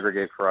help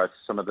disaggregate for us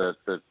some of the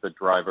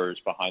drivers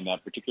behind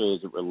that, particularly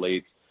as it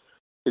relates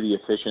to the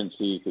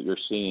efficiencies that you're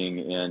seeing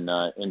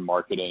in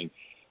marketing.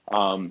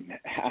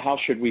 How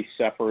should we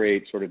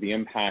separate sort of the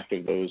impact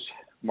of those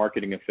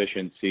marketing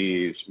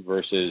efficiencies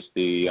versus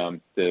the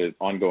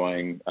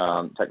ongoing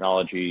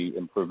technology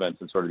improvements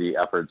and sort of the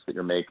efforts that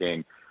you're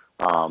making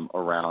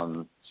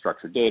around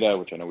structured data,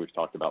 which I know we've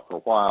talked about for a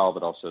while,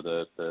 but also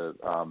the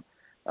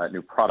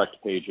new product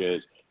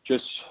pages?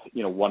 Just,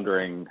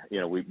 wondering,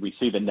 we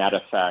see the net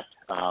effect,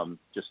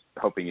 just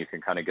hoping you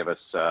can kind of give us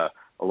a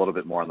little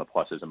bit more on the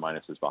pluses and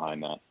minuses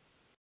behind that.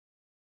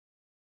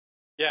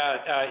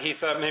 Yeah, Heath,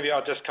 maybe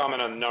I'll just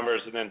comment on the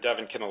numbers, and then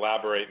Devin can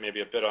elaborate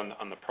maybe a bit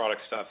on the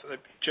product stuff.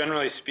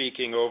 Generally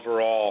speaking,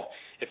 overall,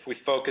 if we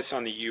focus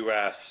on the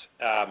U.S.,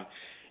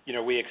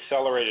 we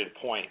accelerated a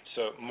point,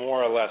 so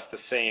more or less the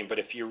same. But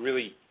if you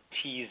really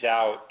tease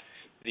out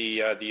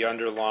the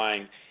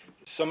underlying,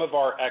 some of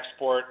our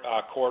export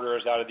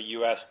corridors out of the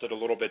U.S. did a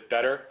little bit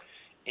better,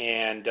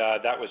 and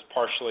that was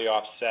partially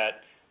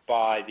offset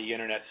by the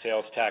internet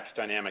sales tax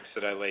dynamics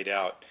that I laid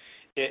out.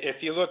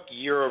 If you look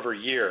year over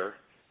year,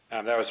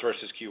 that was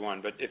versus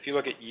Q1, but if you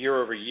look at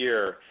year over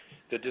year,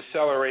 the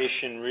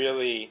deceleration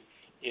really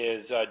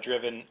is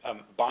driven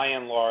by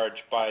and large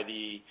by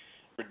the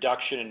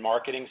reduction in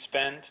marketing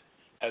spend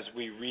as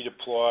we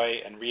redeploy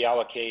and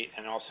reallocate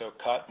and also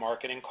cut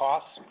marketing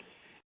costs.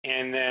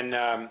 And then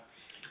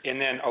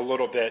a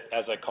little bit,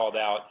 as I called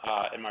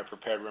out in my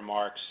prepared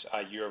remarks,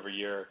 year over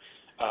year,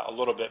 a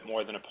little bit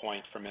more than a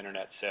point from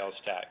internet sales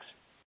tax.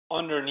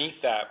 Underneath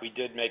that, we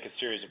did make a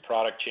series of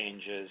product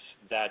changes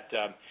that,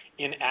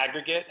 in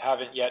aggregate,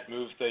 haven't yet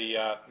moved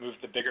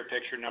the bigger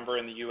picture number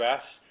in the U.S.,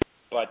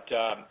 but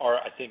are,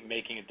 I think,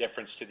 making a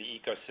difference to the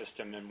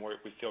ecosystem, and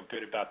we feel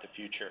good about the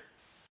future.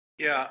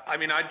 Yeah,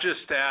 I'd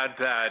just add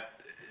that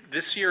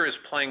this year is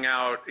playing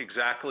out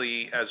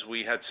exactly as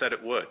we had said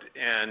it would,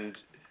 and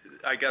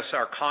I guess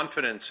our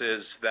confidence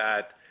is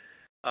that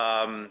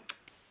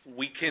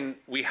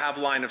we have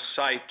line of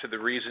sight to the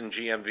reason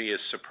GMV is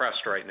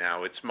suppressed right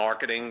now. It's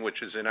marketing,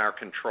 which is in our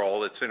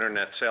control. It's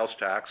internet sales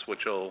tax,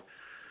 which will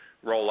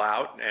roll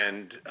out,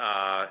 and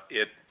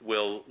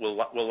we'll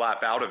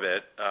lap out of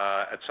it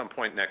at some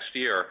point next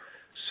year.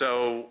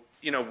 So,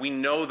 we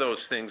know those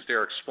things.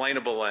 They're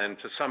explainable and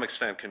to some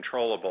extent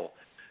controllable.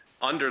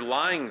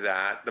 Underlying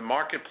that, the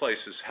marketplace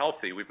is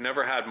healthy. We've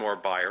never had more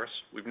buyers.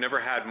 We've never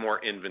had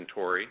more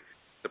inventory.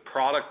 The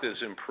product is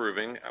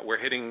improving. We're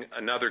hitting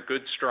another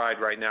good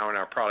stride right now in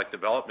our product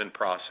development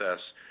process.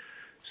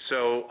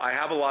 So I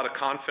have a lot of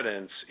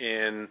confidence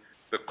in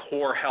the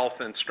core health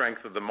and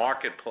strength of the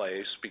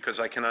marketplace, because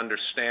I can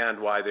understand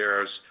why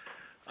there's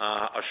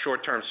a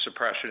short-term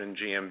suppression in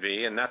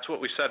GMV, and that's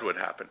what we said would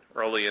happen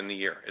early in the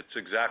year. It's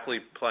exactly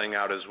playing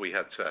out as we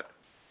had said.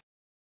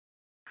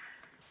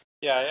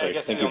 Yeah, I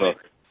guess Thank you both.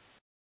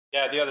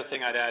 the other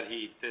thing I'd add,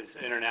 Heath, is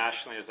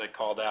internationally, as I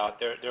called out,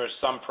 there is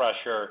some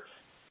pressure.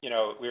 We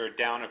were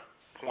down a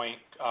point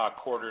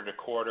quarter to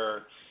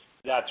quarter.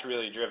 That's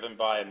really driven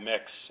by a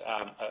mix,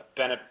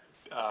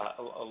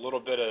 a little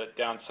bit of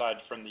downside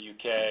from the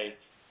UK,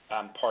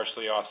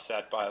 partially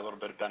offset by a little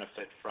bit of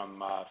benefit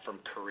from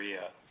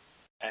Korea.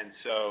 And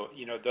so,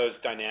 those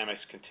dynamics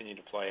continue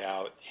to play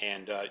out.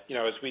 And,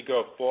 as we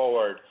go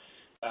forward,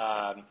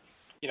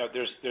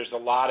 there's a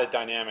lot of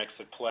dynamics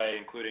at play,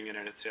 including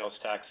internet sales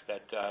tax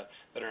that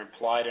are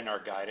implied in our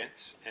guidance,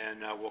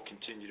 and we'll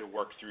continue to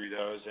work through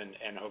those,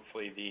 and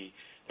hopefully the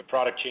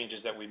product changes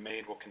that we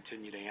made will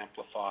continue to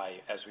amplify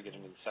as we get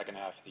into the second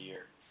half of the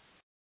year.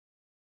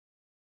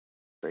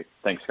 Great.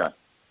 Thanks, Scott.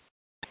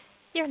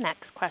 Your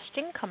next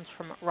question comes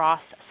from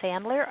Ross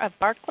Sandler of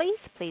Barclays.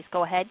 Please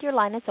go ahead. Your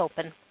line is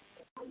open.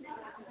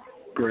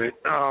 Great.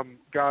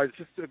 Guys,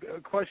 just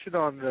a question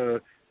on the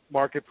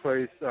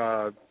marketplace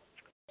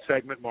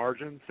segment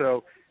margin.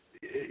 So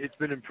it's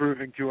been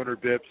improving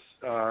 200 bips.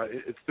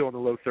 It's still in the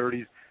low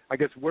 30s. I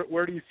guess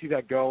where do you see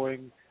that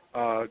going,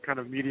 kind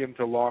of medium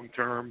to long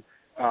term?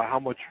 How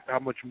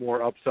much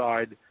more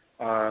upside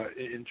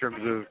in terms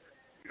of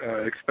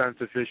expense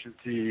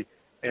efficiency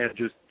and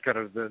just kind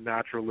of the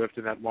natural lift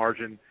in that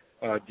margin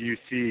do you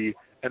see?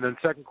 And then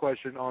second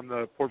question on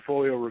the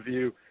portfolio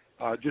review,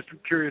 just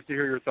curious to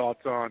hear your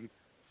thoughts on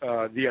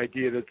the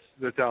idea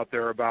that's out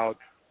there about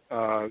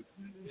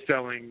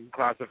selling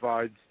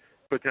classifieds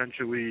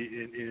potentially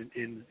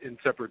in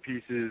separate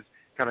pieces,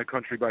 kind of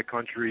country by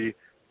country,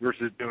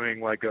 versus doing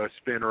like a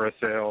spin or a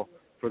sale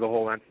for the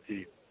whole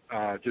entity.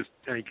 Just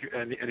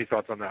any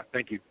thoughts on that?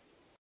 Thank you.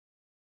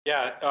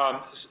 Yeah.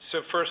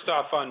 So first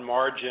off on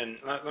margin,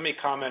 let me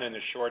comment in the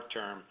short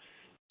term.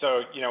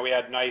 So, we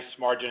had nice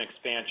margin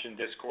expansion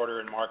this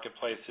quarter in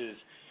marketplaces.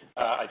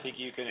 I think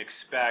you can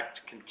expect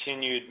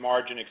continued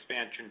margin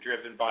expansion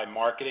driven by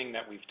marketing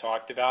that we've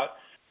talked about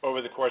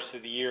over the course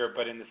of the year.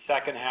 But in the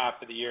second half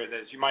of the year,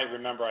 as you might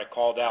remember, I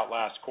called out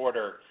last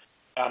quarter,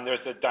 there's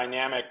a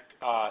dynamic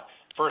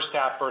first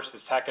half versus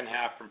second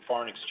half from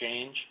foreign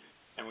exchange,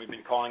 and we've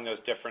been calling those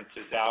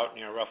differences out,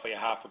 roughly a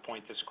half a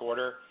point this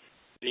quarter.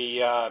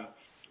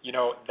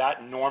 That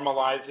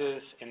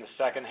normalizes in the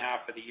second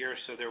half of the year,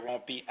 so there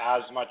won't be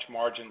as much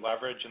margin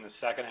leverage in the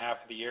second half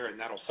of the year, and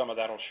some of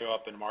that will show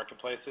up in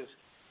marketplaces.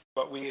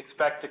 But we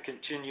expect to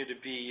continue to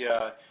be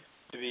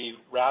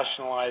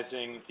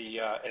rationalizing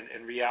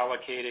and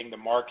reallocating the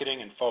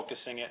marketing and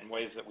focusing it in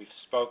ways that we've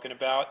spoken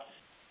about.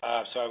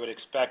 So I would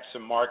expect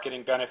some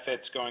marketing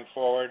benefits going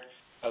forward,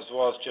 as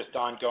well as just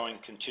ongoing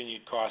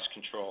continued cost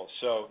control.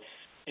 So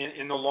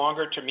in the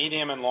longer to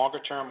medium and longer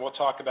term, we'll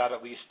talk about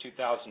at least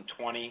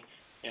 2020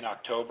 in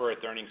October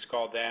at the earnings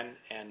call then,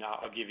 and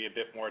I'll give you a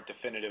bit more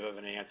definitive of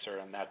an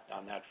answer on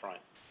that front.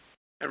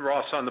 And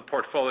Ross, on the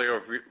portfolio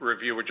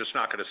review, we're just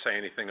not going to say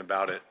anything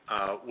about it.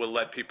 We'll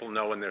let people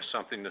know when there's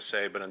something to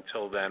say, but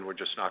until then, we're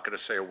just not going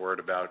to say a word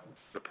about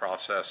the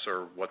process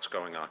or what's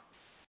going on.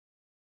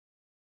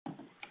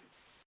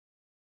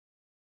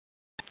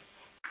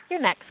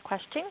 Your next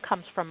question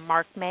comes from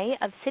Mark May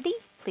of Citi.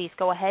 Please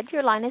go ahead.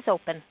 Your line is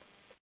open.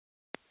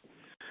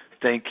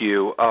 Thank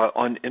you.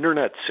 On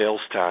internet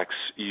sales tax,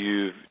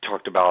 you've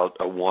talked about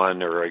a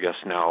 1 or I guess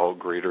now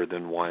greater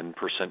than 1%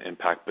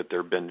 impact, but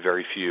there have been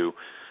very few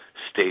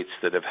states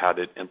that have had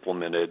it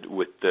implemented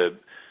with the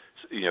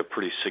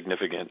pretty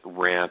significant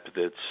ramp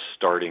that's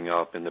starting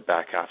up in the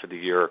back half of the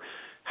year.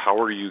 How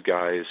are you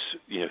guys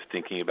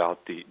thinking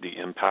about the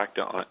impact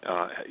on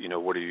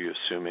what are you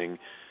assuming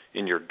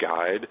in your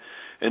guide?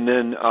 And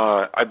then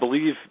I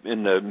believe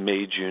in the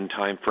May-June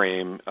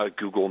timeframe,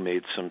 Google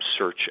made some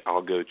search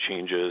algo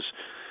changes.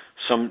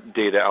 Some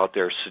data out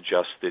there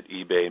suggests that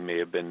eBay may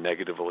have been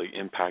negatively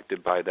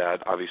impacted by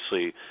that.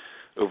 Obviously,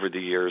 over the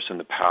years in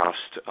the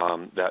past,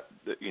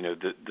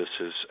 this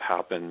has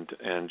happened,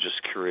 and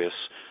just curious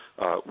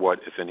what,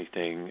 if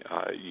anything,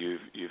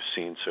 you've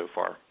seen so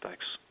far.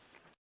 Thanks.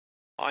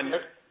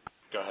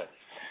 Go ahead.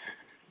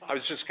 I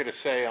was just going to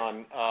say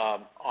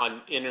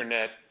on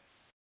internet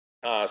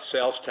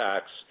sales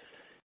tax,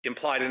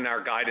 implied in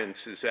our guidance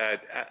is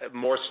that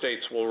more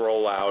states will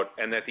roll out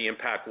and that the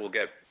impact will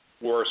get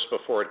worse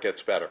before it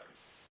gets better.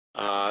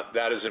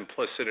 That is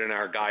implicit in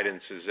our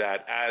guidance, is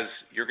that as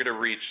you're going to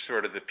reach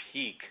sort of the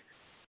peak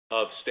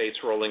of states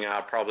rolling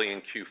out probably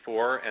in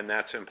Q4, and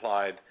that's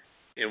implied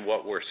in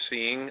what we're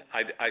seeing.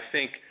 I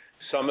think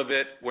some of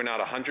it, we're not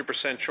 100%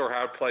 sure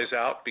how it plays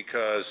out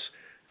because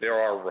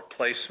there's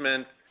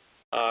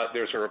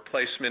a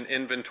replacement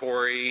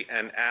inventory,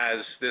 and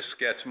as this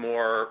gets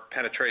more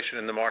penetration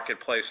in the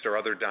marketplace, there are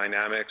other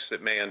dynamics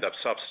that may end up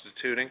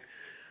substituting.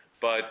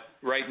 But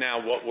right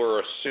now, what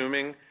we're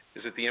assuming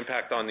is that the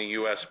impact on the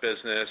U.S.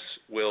 business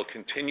will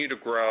continue to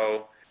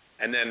grow,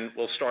 and then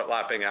we'll start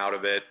lapping out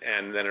of it,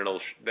 and then it'll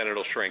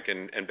shrink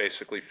and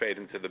basically fade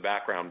into the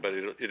background. But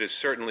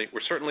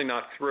we're certainly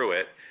not through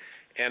it.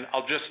 And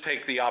I'll just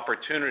take the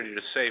opportunity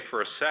to say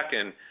for a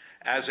second,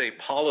 as a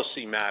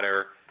policy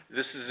matter,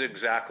 this is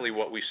exactly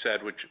what we said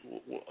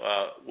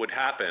would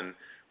happen,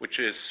 which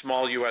is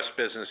small U.S.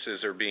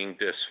 businesses are being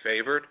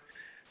disfavored.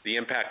 The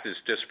impact is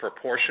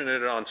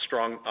disproportionate on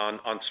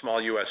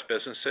small U.S.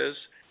 businesses.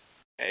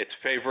 It's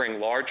favoring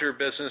larger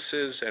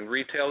businesses and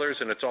retailers,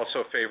 and it's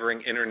also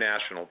favoring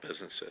international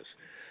businesses.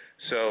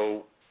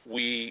 So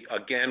we,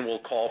 again, will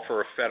call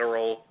for a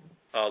federal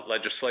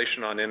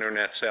legislation on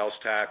internet sales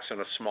tax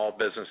and a small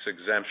business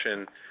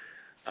exemption.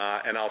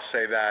 And I'll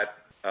say that,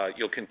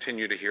 you'll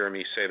continue to hear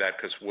me say that,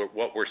 because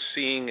what we're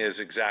seeing is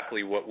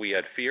exactly what we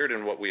had feared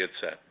and what we had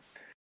said.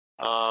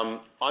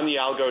 On the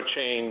algo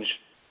change,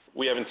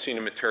 we haven't seen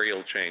a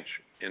material change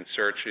in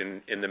search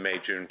in the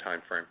May-June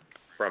timeframe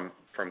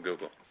from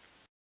Google.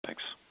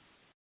 Thanks.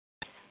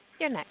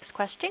 Your next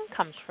question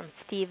comes from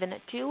Stephen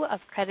Ju of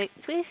Credit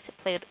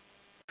Suisse.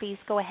 Please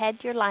go ahead.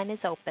 Your line is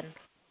open.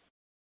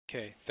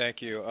 Okay,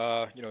 thank you.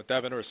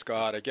 Devin or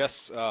Scott, I guess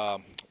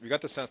we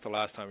got the sense the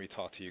last time we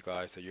talked to you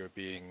guys that you're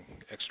being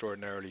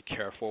extraordinarily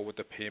careful with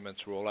the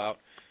payments rollout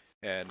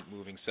and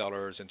moving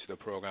sellers into the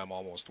program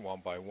almost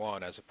one by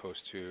one, as opposed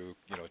to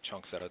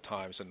chunks at a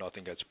time, so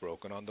nothing gets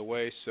broken on the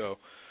way. So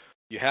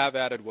you have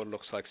added what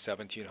looks like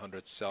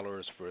 1,700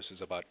 sellers versus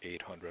about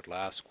 800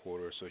 last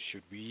quarter. So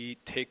should we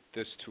take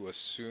this to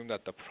assume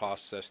that the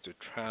process to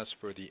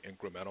transfer the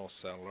incremental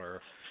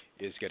seller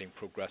is getting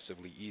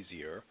progressively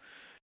easier?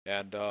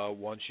 And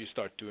once you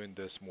start doing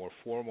this more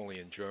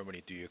formally in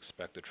Germany, do you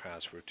expect the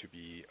transfer to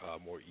be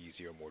more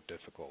easy or more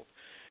difficult?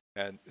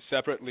 And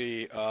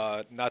separately,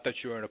 not that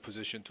you're in a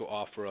position to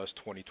offer us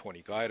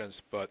 2020 guidance,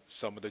 but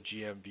some of the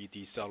GMV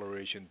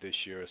deceleration this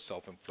year is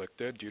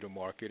self-inflicted due to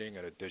marketing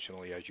and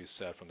additionally, as you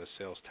said, from the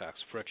sales tax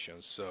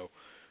frictions. So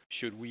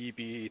should we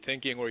be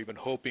thinking or even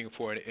hoping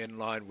for an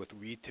in-line with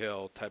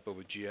retail type of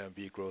a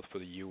GMV growth for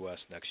the U.S.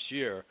 next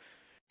year?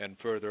 And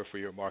further, for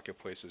your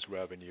marketplace's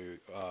revenue,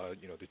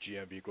 the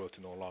GMV growth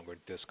to no longer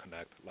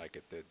disconnect like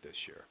it did this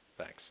year?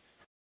 Thanks.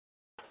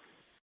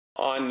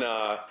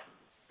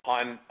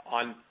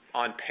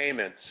 On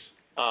payments,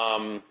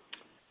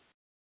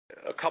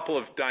 a couple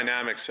of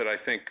dynamics that I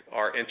think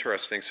are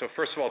interesting. So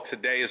first of all,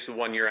 today is the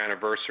 1-year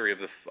anniversary of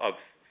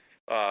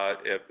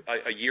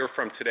a year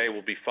from today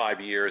will be 5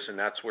 years, and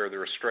that's where the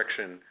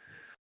restriction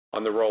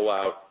on the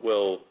rollout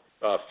will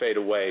fade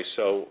away.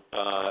 So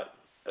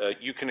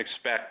you can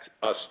expect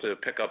us to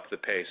pick up the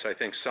pace. I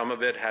think some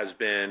of it has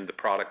been the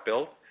product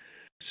build.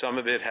 Some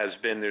of it has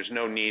been there's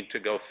no need to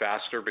go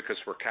faster because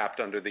we're capped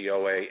under the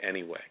OA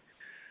anyway.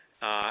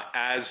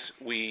 As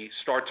we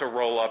start to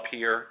roll up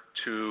here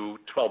to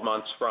 12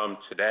 months from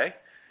today,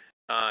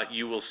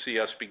 you will see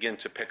us begin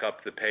to pick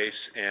up the pace,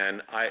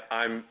 and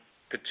I'm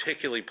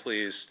particularly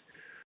pleased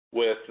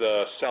with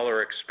the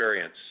seller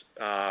experience.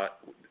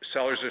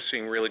 Sellers are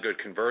seeing really good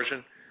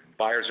conversion.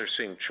 Buyers are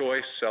seeing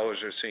choice. Sellers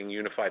are seeing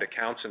unified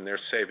accounts, and they're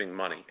saving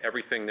money,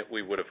 everything that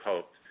we would have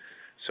hoped.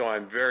 So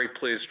I'm very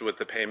pleased with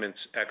the payments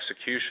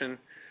execution.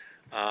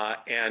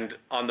 And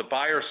on the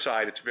buyer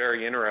side, it's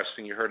very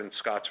interesting. You heard in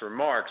Scott's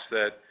remarks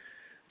that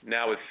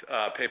now with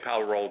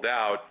PayPal rolled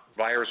out,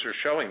 buyers are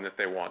showing that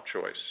they want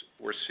choice.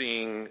 We're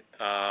seeing,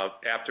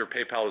 after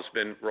PayPal has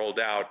been rolled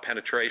out,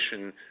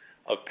 penetration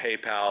of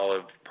PayPal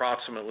of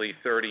approximately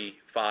 35%,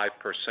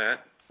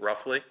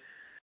 roughly,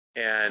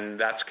 and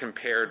that's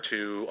compared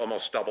to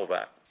almost double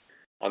that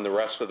on the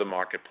rest of the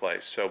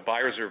marketplace. So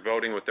buyers are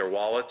voting with their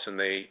wallets, and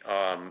they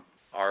are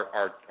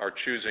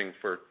choosing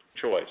for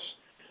choice.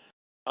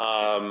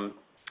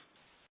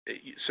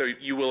 So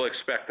you will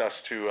expect us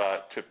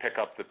to pick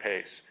up the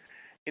pace.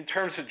 In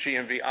terms of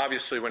GMV,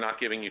 obviously we're not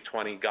giving you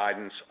 20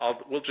 guidance.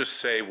 We'll just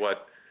say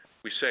what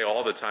we say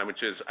all the time,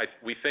 which is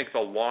we think the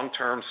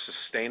long-term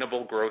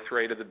sustainable growth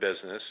rate of the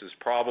business is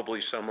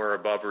probably somewhere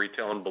above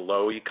retail and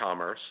below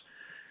e-commerce.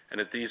 And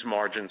at these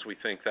margins, we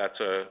think that's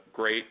a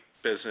great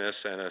business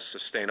and a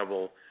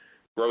sustainable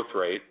growth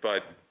rate.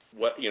 But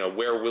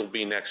where we'll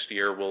be next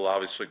year, we'll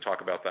obviously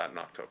talk about that in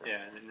October.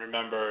 Yeah, and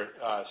remember,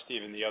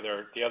 Stephen, the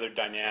other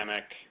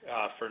dynamic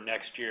for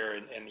next year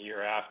and the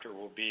year after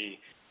will be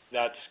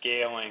that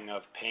scaling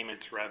of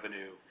payments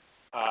revenue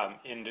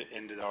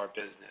into our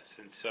business.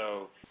 And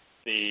so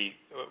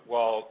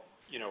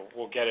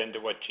we'll get into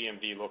what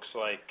GMV looks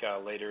like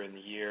later in the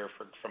year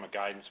from a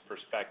guidance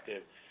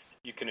perspective.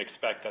 You can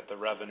expect that the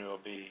revenue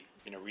will be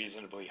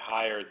reasonably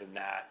higher than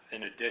that,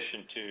 in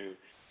addition to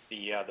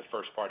the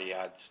first-party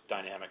ads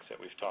dynamics that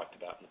we've talked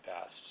about in the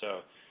past.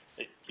 So,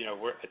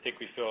 I think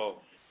we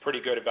feel pretty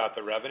good about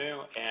the revenue,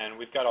 and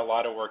we've got a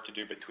lot of work to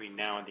do between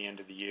now and the end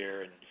of the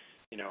year, and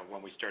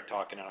when we start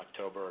talking in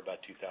October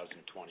about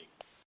 2020.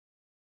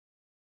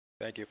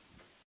 Thank you.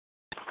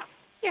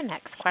 Your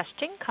next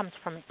question comes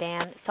from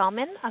Dan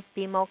Salmon of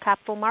BMO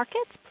Capital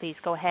Markets. Please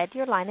go ahead.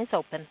 Your line is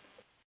open.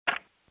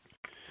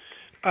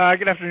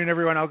 Good afternoon,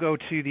 everyone. I'll go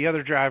to the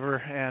other driver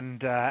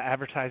and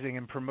advertising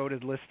and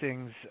promoted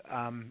listings.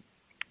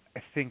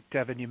 I think,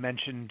 Devin, you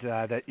mentioned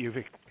that you've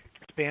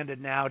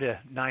expanded now to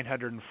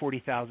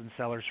 940,000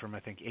 sellers from, I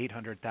think,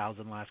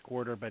 800,000 last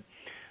quarter. But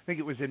I think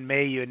it was in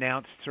May you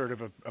announced sort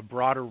of a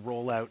broader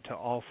rollout to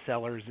all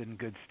sellers in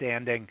good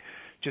standing.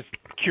 Just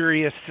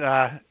curious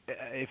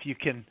if you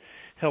can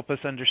help us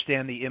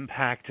understand the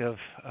impact of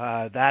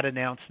that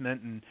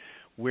announcement and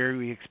where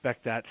we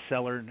expect that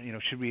seller,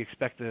 should we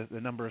expect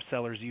the number of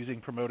sellers using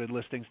promoted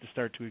listings to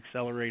start to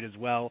accelerate as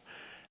well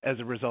as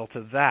a result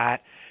of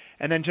that?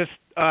 And then just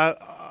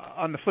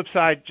on the flip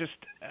side, just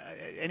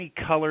any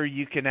color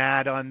you can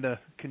add on the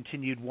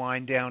continued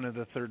wind down of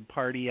the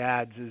third-party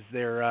ads. Is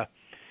there,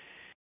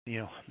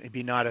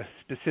 maybe not a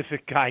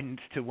specific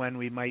guidance to when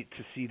we might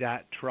to see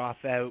that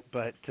trough out,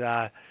 but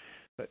a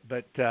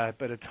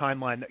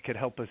timeline that could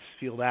help us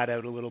feel that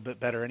out a little bit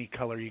better. Any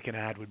color you can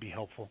add would be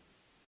helpful.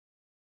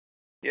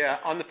 Yeah,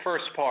 on the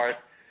first part,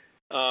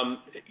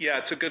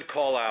 it's a good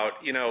call out.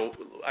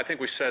 I think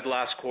we said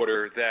last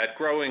quarter that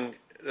growing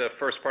the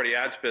first-party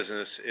ads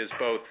business is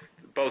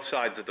both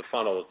sides of the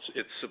funnel.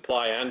 It's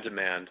supply and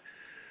demand.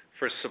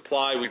 For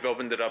supply, we've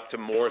opened it up to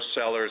more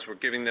sellers. We're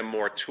giving them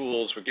more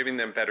tools. We're giving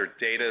them better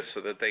data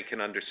so that they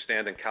can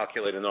understand and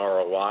calculate an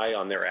ROI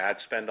on their ad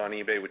spend on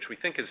eBay, which we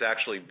think is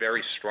actually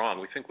very strong.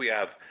 We think we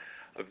have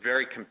a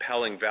very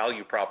compelling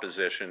value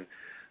proposition.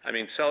 I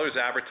mean, sellers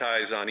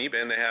advertise on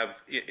eBay, and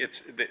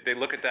they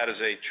look at that as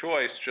a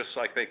choice, just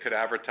like they could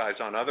advertise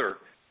on other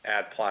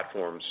ad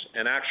platforms.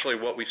 And actually,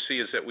 what we see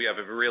is that we have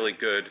a really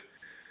good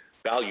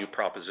value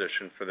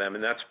proposition for them,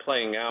 and that's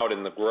playing out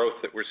in the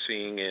growth that we're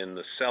seeing in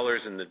the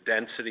sellers and the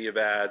density of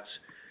ads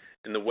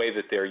and the way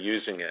that they're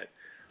using it.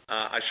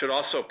 I should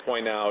also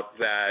point out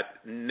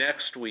that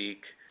next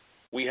week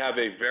we have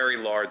a very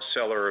large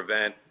seller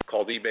event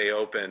called eBay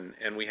Open,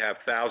 and we have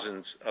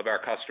thousands of our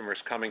customers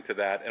coming to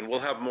that, and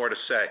we'll have more to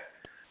say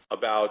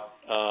about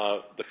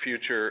the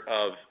future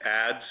of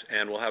ads,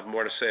 and we'll have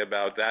more to say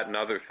about that and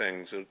other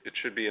things. It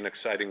should be an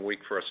exciting week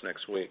for us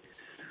next week.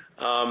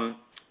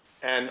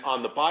 And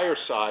on the buyer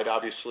side,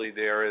 obviously,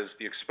 there is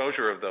the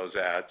exposure of those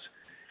ads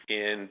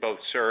in both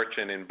search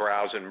and in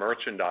browse and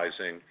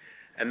merchandising.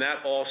 And that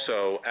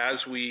also, as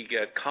we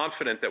get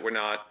confident that we're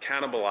not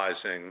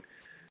cannibalizing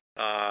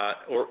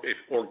or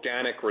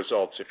organic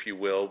results, if you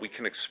will, we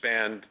can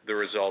expand the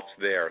results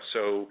there.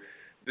 So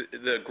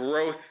the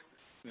growth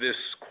this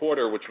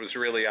quarter, which was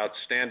really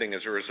outstanding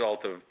as a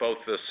result of both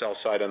the sell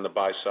side and the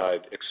buy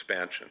side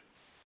expansion.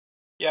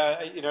 Yeah,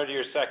 to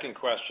your second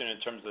question in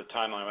terms of the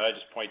timeline, what I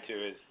just point to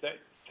is that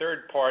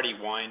third-party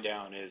wind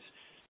down is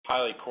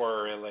highly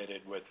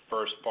correlated with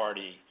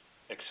first-party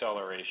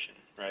acceleration,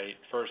 right?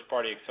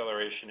 First-party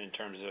acceleration in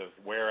terms of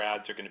where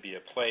ads are going to be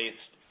placed,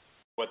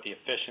 what the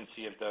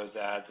efficiency of those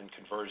ads and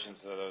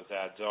conversions of those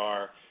ads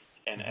are,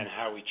 and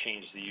how we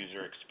change the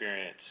user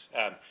experience.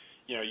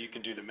 You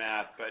can do the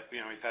math, but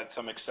we've had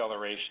some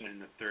acceleration in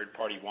the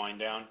third-party wind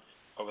down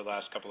over the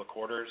last couple of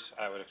quarters.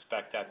 I would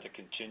expect that to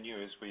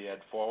continue as we head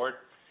forward.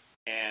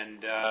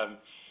 And,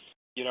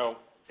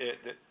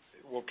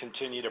 we'll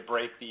continue to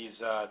break these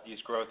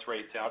growth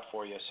rates out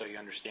for you so you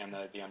understand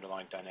the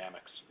underlying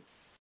dynamics.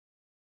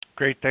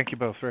 Great. Thank you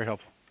both. Very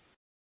helpful.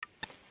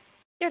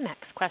 Your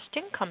next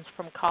question comes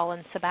from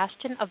Colin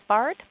Sebastian of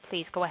Bard.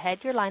 Please go ahead.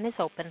 Your line is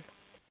open.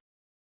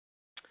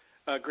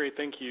 Great.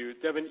 Thank you.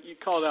 Devin, you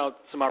called out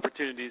some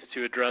opportunities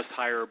to address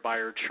higher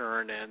buyer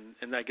churn,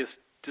 and I guess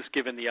just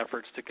given the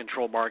efforts to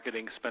control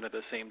marketing spend at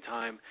the same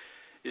time,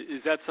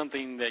 is that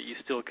something that you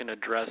still can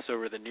address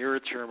over the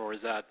nearer term, or is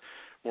that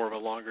more of a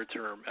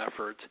longer-term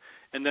effort?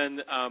 And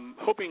then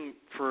hoping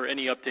for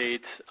any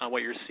updates on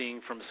what you're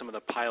seeing from some of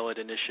the pilot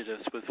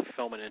initiatives with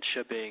fulfillment and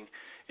shipping,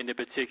 and in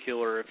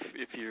particular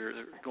if you're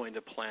going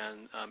to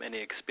plan any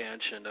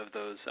expansion of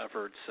those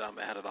efforts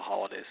ahead of the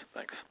holidays.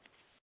 Thanks.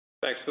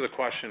 Thanks for the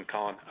question,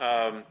 Colin.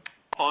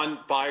 On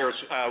buyers,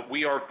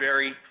 we are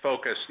very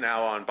focused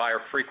now on buyer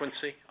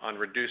frequency, on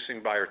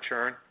reducing buyer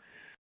churn.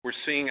 We're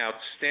seeing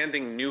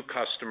outstanding new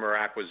customer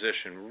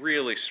acquisition,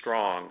 really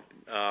strong,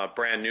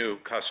 brand new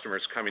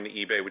customers coming to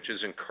eBay, which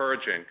is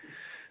encouraging.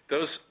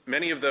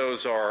 Many of those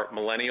are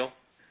millennial.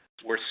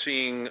 We're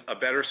seeing a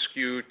better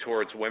skew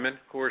towards women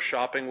who are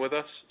shopping with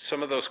us.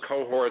 Some of those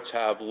cohorts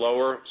have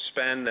lower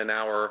spend than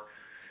our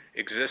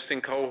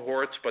existing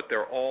cohorts, but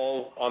they're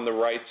all on the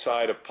right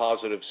side of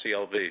positive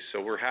CLV.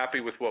 So we're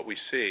happy with what we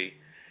see.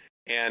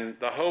 And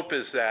the hope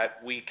is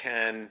that we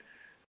can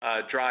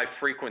drive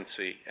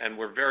frequency, and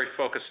we're very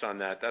focused on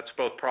that. That's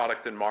both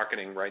product and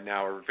marketing right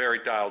now. We're very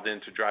dialed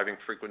into driving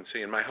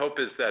frequency, and my hope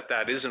is that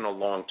that isn't a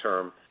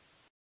long-term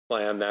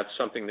plan. That's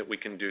something that we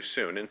can do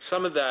soon. And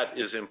some of that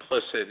is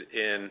implicit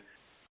in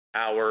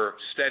our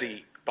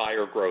steady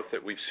buyer growth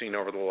that we've seen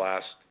over the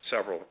last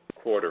several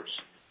quarters.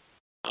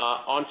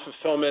 On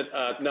fulfillment,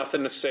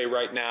 nothing to say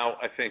right now.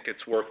 I think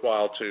it's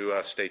worthwhile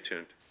to stay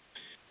tuned.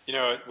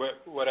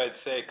 What I'd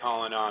say,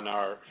 Colin, on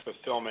our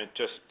fulfillment,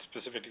 just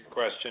specific to your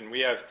question,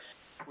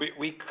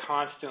 we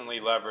constantly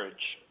leverage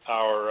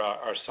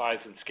our size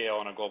and scale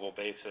on a global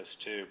basis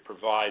to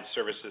provide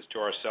services to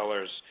our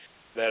sellers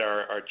that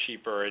are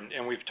cheaper.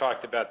 And we've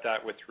talked about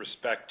that with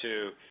respect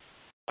to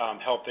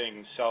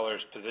helping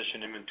sellers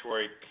position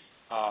inventory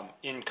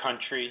in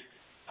country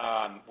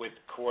with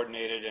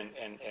coordinated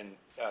and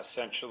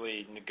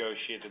essentially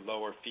negotiated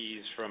lower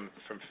fees from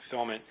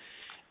fulfillment.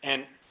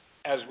 And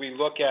as we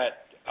look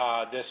at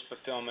this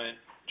fulfillment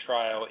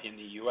trial in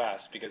the U.S.,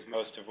 because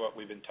most of what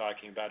we've been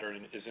talking about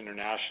is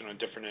international and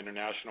different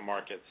international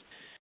markets,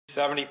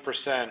 70%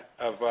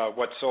 of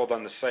what's sold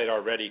on the site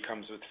already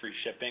comes with free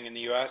shipping in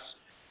the U.S.,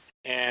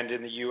 and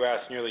in the U.S.,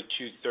 nearly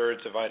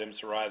two-thirds of items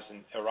arrive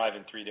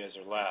in 3 days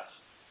or less.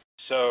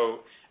 So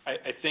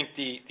I think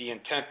the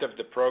intent of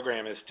the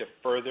program is to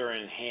further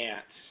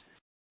enhance,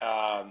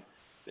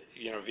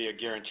 via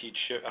guaranteed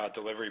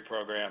delivery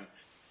program,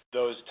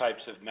 those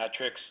types of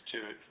metrics to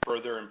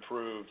further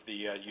improve the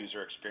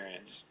user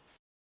experience.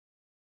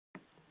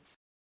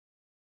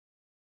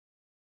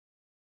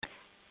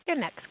 Your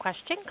next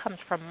question comes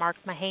from Mark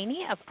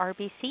Mahaney of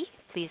RBC.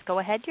 Please go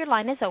ahead. Your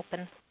line is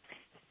open.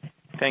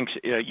 Thanks.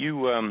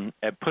 You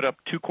have put up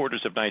 2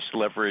 quarters of nice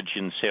leverage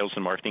in sales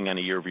and marketing on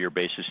a year-over-year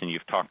basis, and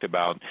you've talked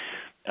about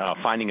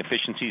finding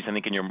efficiencies, I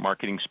think, in your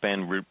marketing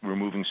spend,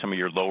 removing some of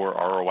your lower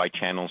ROI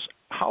channels.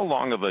 How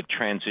long of a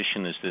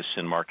transition is this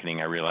in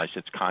marketing? I realize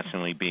it's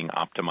constantly being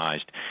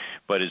optimized,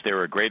 but is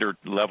there a greater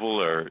level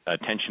or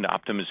attention to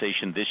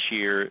optimization this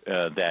year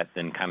that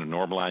then kind of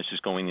normalizes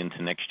going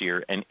into next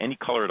year? And any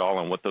color at all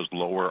on what those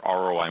lower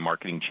ROI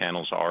marketing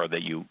channels are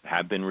that you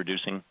have been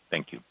reducing?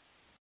 Thank you.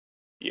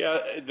 Yeah,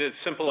 the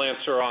simple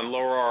answer on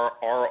lower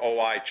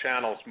ROI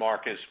channels,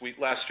 Mark, is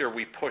last year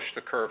we pushed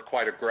the curve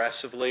quite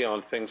aggressively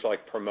on things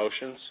like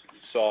promotions. We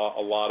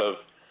saw a lot of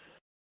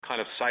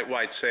kind of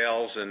site-wide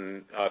sales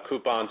and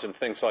coupons and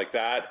things like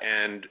that.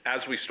 And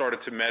as we started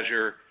to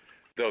measure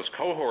those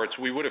cohorts,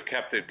 we would have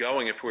kept it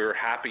going if we were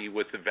happy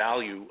with the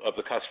value of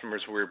the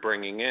customers we were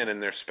bringing in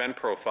and their spend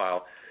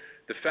profile.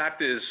 The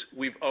fact is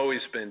we've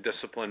always been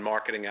disciplined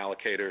marketing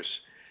allocators,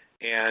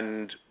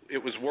 and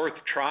it was worth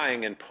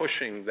trying and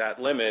pushing that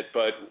limit,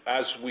 but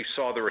as we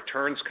saw the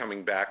returns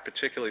coming back,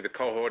 particularly the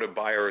cohort of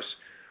buyers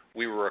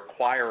we were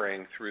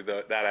acquiring through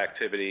that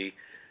activity,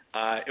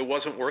 it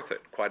wasn't worth it,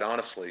 quite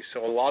honestly.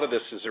 So a lot of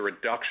this is a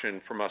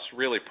reduction from us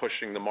really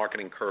pushing the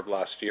marketing curve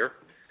last year.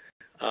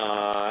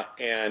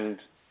 And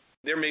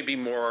there may be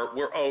more.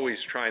 We're always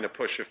trying to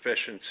push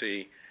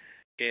efficiency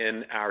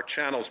in our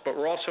channels, but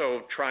we're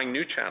also trying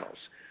new channels.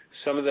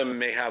 Some of them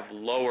may have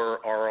lower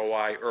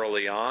ROI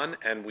early on,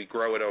 and we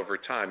grow it over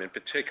time. In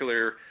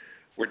particular,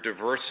 we're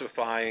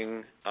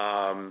diversifying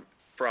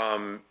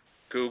from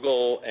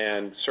Google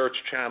and search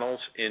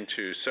channels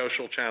into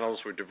social channels.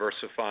 We're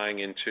diversifying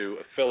into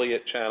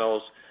affiliate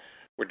channels.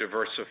 We're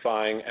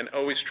diversifying and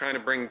always trying to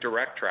bring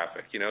direct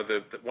traffic. You know,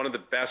 one of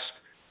the best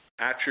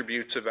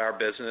attributes of our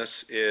business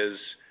is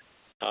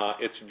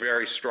its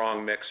very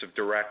strong mix of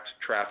direct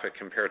traffic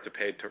compared to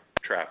paid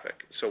traffic.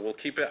 So we'll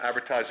keep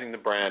advertising the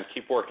brand,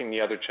 keep working the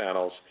other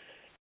channels,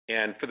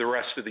 and for the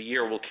rest of the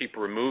year, we'll keep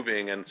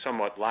removing and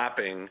somewhat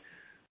lapping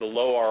the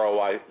low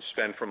ROI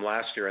spend from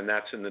last year, and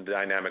that's in the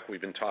dynamic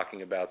we've been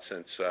talking about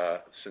since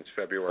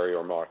February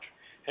or March.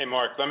 Hey,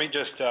 Mark, let me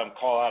just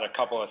call out a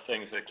couple of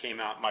things that came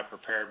out in my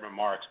prepared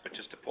remarks, but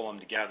just to pull them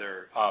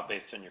together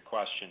based on your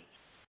question.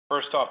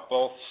 First off,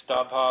 both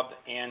StubHub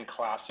and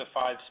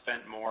Classified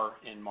spent more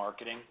in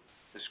marketing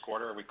this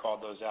quarter. We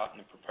called those out in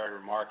the prepared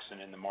remarks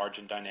and in the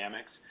margin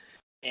dynamics.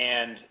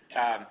 And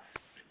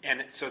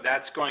so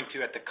that's going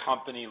to, at the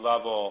company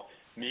level,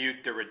 mute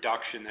the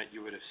reduction that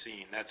you would have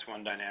seen. That's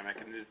one dynamic.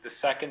 And the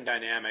second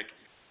dynamic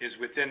is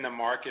within the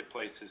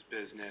marketplaces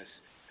business.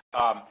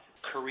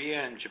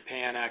 Korea and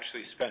Japan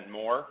actually spent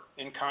more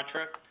in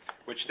Contra,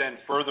 which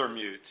then further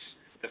mutes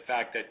the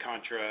fact that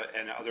Contra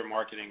and other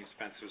marketing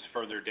expense was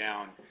further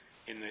down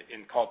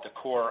in called the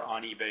core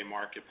on eBay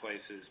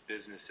marketplaces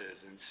businesses.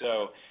 And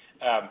so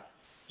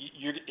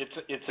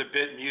it's a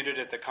bit muted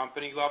at the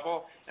company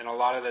level, and a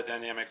lot of the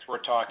dynamics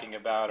we're talking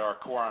about are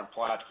core on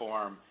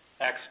platform,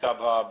 ex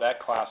StubHub, ex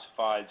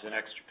Classifieds, and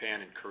ex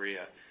Japan and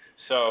Korea.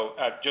 So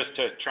just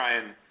to try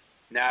and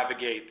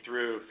navigate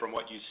through from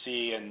what you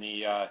see in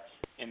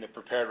the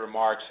prepared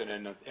remarks and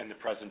in the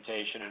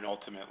presentation and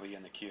ultimately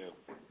in the queue.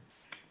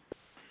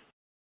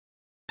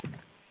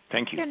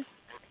 Thank you.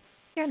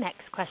 Your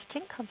next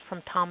question comes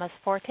from Thomas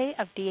Forte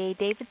of D.A.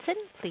 Davidson.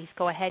 Please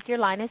go ahead. Your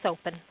line is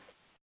open.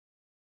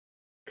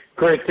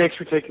 Great. Thanks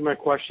for taking my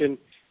question.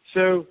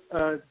 So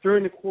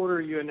during the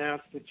quarter, you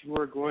announced that you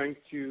were going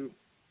to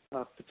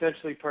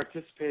potentially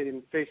participate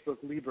in Facebook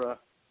Libra.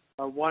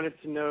 I wanted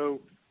to know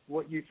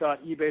what you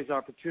thought eBay's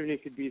opportunity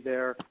could be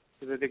there,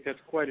 because I think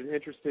that's quite an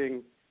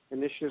interesting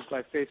initiative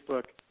by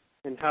Facebook,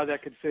 and how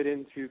that could fit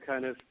into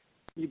kind of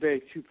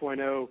eBay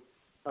 2.0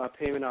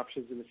 payment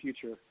options in the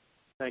future.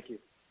 Thank you.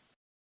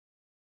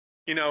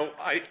 You know,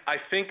 I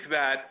think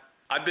that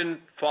I've been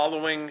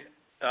following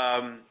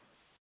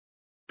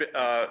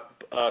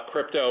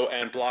crypto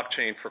and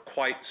blockchain for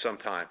quite some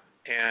time.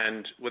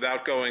 And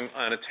without going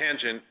on a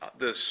tangent,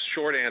 the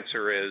short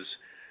answer is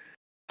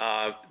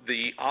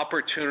the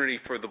opportunity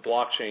for the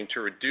blockchain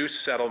to reduce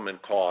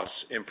settlement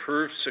costs,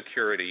 improve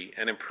security,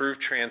 and improve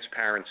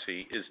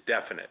transparency is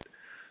definite.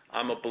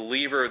 I'm a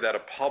believer that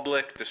a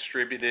public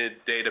distributed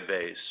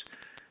database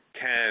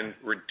can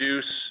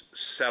reduce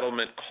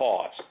settlement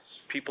costs.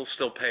 People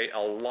still pay a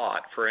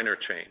lot for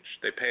interchange.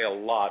 They pay a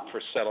lot for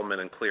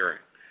settlement and clearing.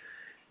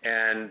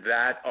 And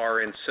that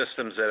are in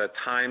systems that at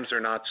times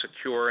are not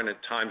secure and at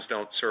times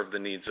don't serve the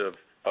needs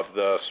of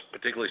the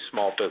particularly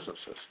small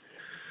businesses.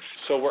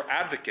 So we're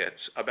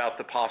advocates about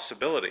the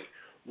possibility.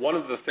 One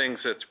of the things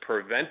that's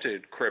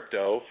prevented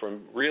crypto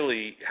from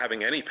really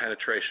having any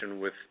penetration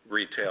with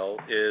retail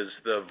is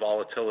the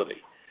volatility.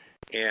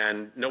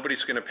 And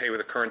nobody's going to pay with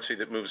a currency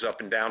that moves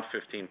up and down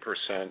 15%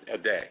 a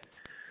day.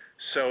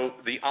 So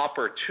the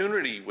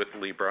opportunity with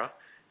Libra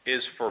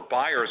is for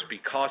buyers,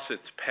 because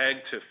it's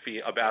pegged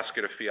to a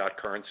basket of fiat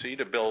currency,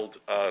 to build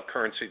a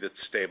currency that's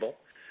stable.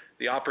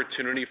 The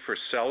opportunity for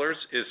sellers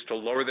is to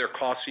lower their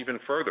costs even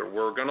further.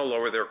 We're going to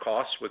lower their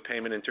costs with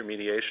payment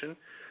intermediation.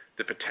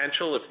 The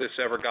potential, if this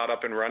ever got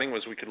up and running,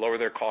 was we could lower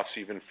their costs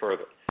even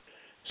further.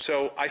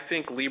 So I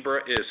think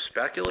Libra is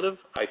speculative.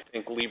 I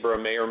think Libra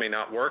may or may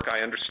not work. I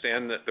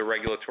understand that the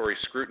regulatory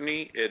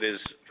scrutiny, it is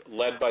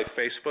led by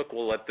Facebook.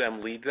 We'll let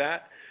them lead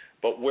that.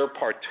 But we're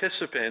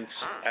participants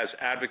as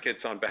advocates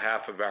on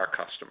behalf of our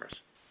customers.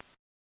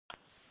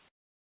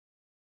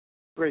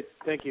 Great.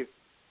 Thank you.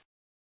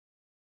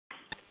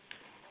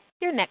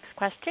 Your next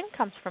question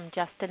comes from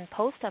Justin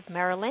Post of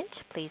Merrill Lynch.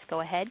 Please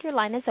go ahead. Your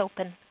line is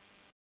open.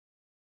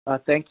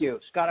 Thank you.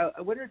 Scott,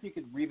 I wonder if you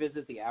could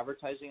revisit the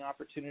advertising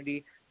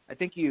opportunity. I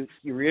think you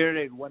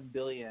reiterated $1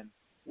 billion.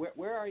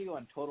 Where are you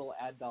on total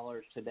ad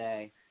dollars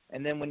today?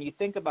 And then when you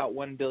think about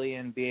 $1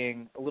 billion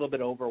being a little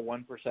bit over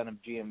 1% of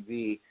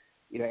GMV,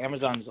 you know,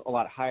 Amazon's a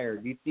lot higher.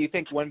 Do you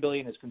think $1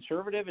 billion is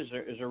conservative? Is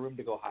there room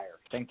to go higher?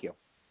 Thank you.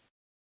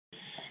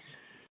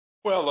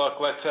 Well, look,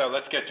 let's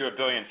get to $1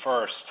 billion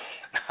first.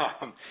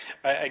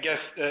 I guess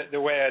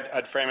the way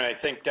I'd frame it,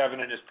 I think Devin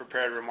in his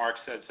prepared remarks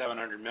said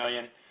 $700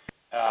 million.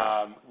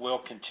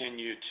 We'll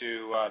continue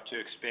to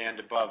expand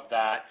above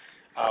that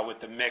with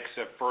the mix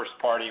of first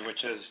party,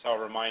 which is, I'll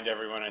remind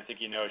everyone, I think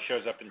you know,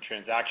 shows up in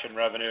transaction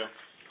revenue.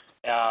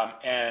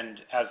 And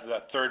as the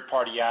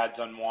third-party ads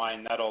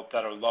unwind, that'll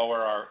lower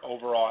our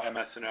overall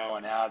MS&O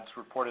and ads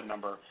reported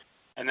number,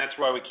 and that's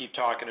why we keep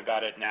talking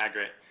about it in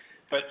aggregate.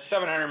 But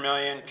 $700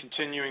 million,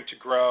 continuing to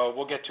grow.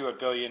 We'll get to $1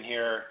 billion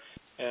here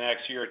in the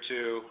next year or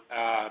two,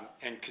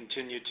 and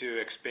continue to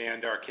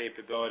expand our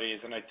capabilities.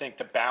 And I think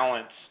the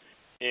balance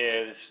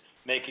is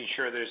making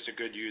sure there's a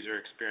good user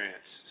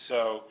experience.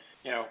 So,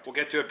 you know, we'll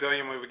get to $1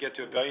 billion when we get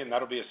to $1 billion.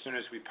 That'll be as soon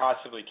as we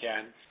possibly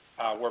can.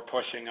 We're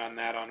pushing on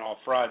that on all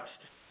fronts,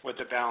 with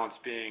the balance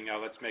being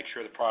let's make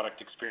sure the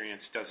product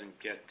experience doesn't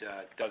get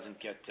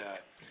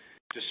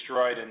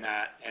destroyed in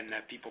that, and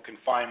that people can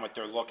find what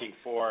they're looking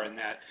for, and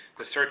that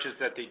the searches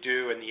that they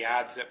do and the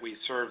ads that we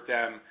serve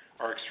them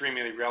are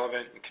extremely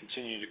relevant and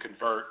continue to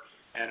convert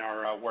and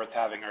are worth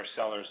having our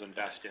sellers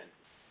invest in.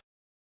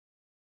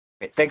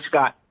 Okay, thanks,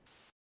 Scott.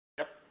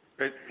 Yep.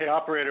 Great. Hey,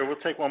 operator, we'll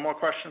take one more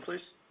question,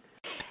 please.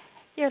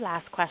 Your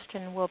last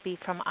question will be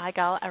from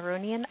Ygal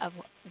Arounian of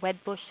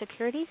Wedbush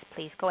Securities.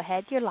 Please go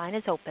ahead. Your line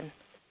is open.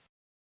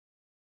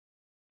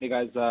 Hey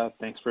guys,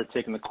 thanks for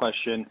taking the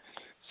question.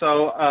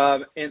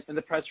 So in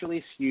the press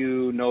release,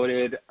 you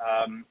noted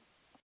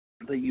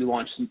that you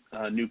launched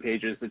new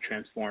pages that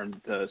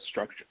transformed the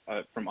structure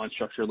from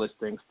unstructured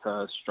listings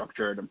to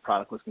structured and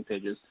product listing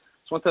pages.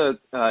 Just want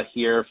to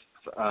hear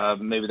if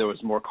maybe there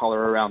was more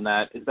color around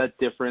that. Is that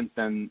different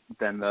than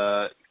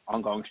the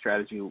ongoing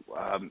strategy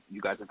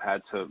you guys have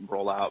had to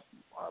roll out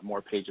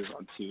more pages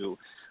onto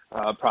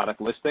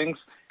product listings?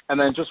 And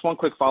then just one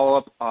quick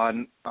follow-up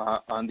on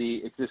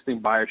the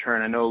existing buyer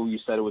churn. I know you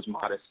said it was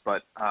modest,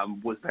 but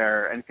was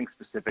there anything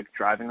specific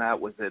driving that?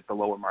 Was it the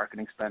lower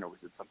marketing spend, or was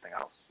it something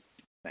else?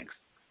 Thanks.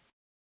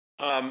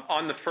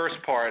 On the first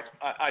part,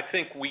 I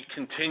think we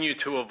continue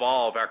to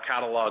evolve our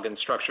catalog and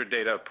structured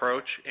data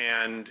approach,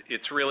 and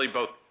it's really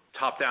both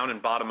top-down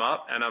and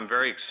bottom-up, and I'm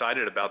very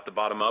excited about the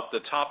bottom-up. The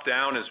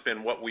top-down has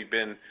been what we've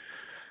been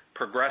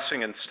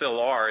progressing and still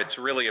are. It's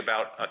really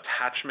about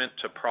attachment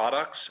to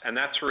products, and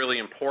that's really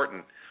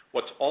important.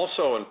 What's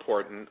also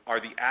important are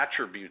the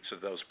attributes of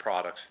those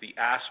products, the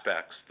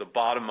aspects, the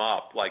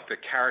bottom-up, like the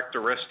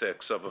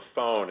characteristics of a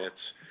phone. It's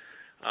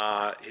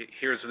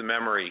here's the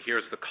memory,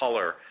 here's the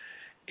color.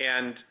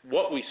 And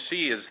what we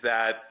see is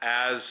that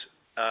as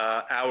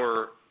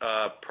our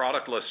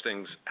product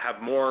listings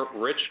have more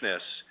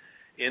richness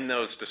in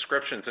those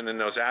descriptions and in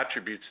those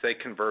attributes, they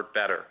convert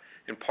better.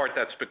 In part,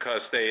 that's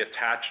because they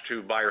attach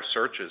to buyer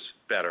searches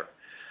better.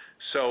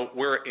 So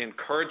we're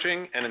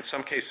encouraging, and in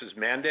some cases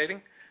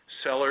mandating,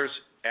 sellers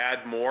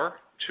add more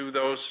to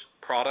those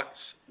products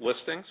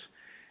listings,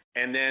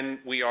 and then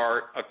we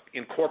are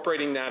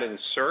incorporating that in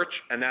search,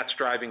 and that's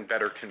driving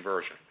better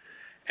conversion.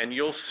 And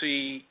you'll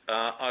see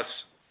us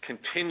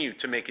continue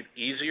to make it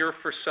easier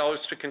for sellers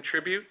to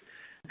contribute,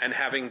 and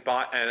having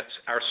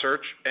our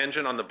search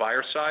engine on the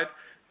buyer side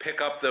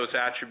pick up those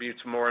attributes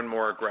more and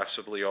more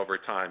aggressively over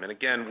time. And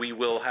again, we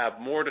will have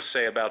more to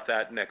say about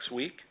that next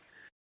week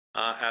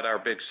at our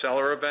big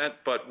seller event,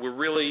 but we're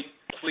really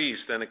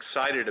pleased and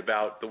excited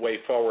about the way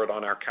forward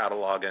on our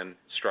catalog and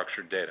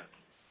structured data.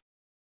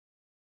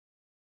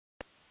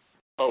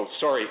 Oh,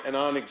 sorry, and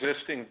on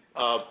existing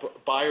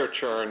buyer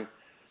churn,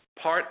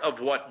 part of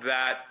what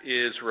that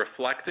is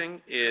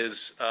reflecting is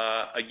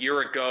a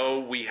year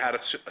ago we had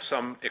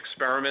some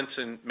experiments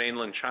in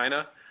mainland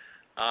China.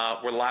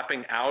 We're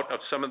lapping out of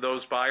some of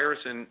those buyers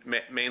in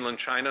mainland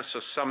China, so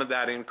some of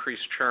that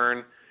increased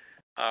churn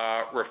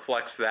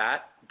reflects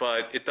that,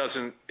 but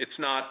it's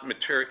not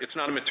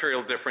a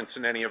material difference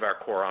in any of our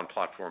core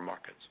on-platform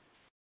markets.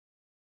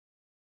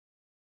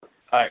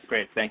 All right,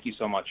 great. Thank you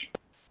so much.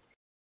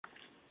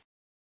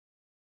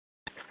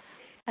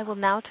 I will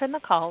now turn the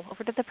call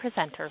over to the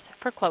presenters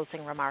for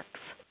closing remarks.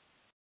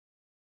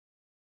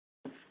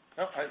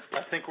 No,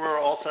 I think we're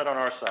all set on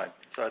our side,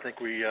 so I think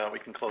we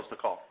can close the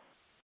call.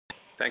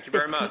 Thank you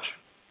very much.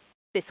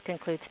 This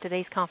concludes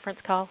today's conference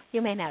call.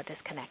 You may now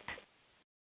disconnect.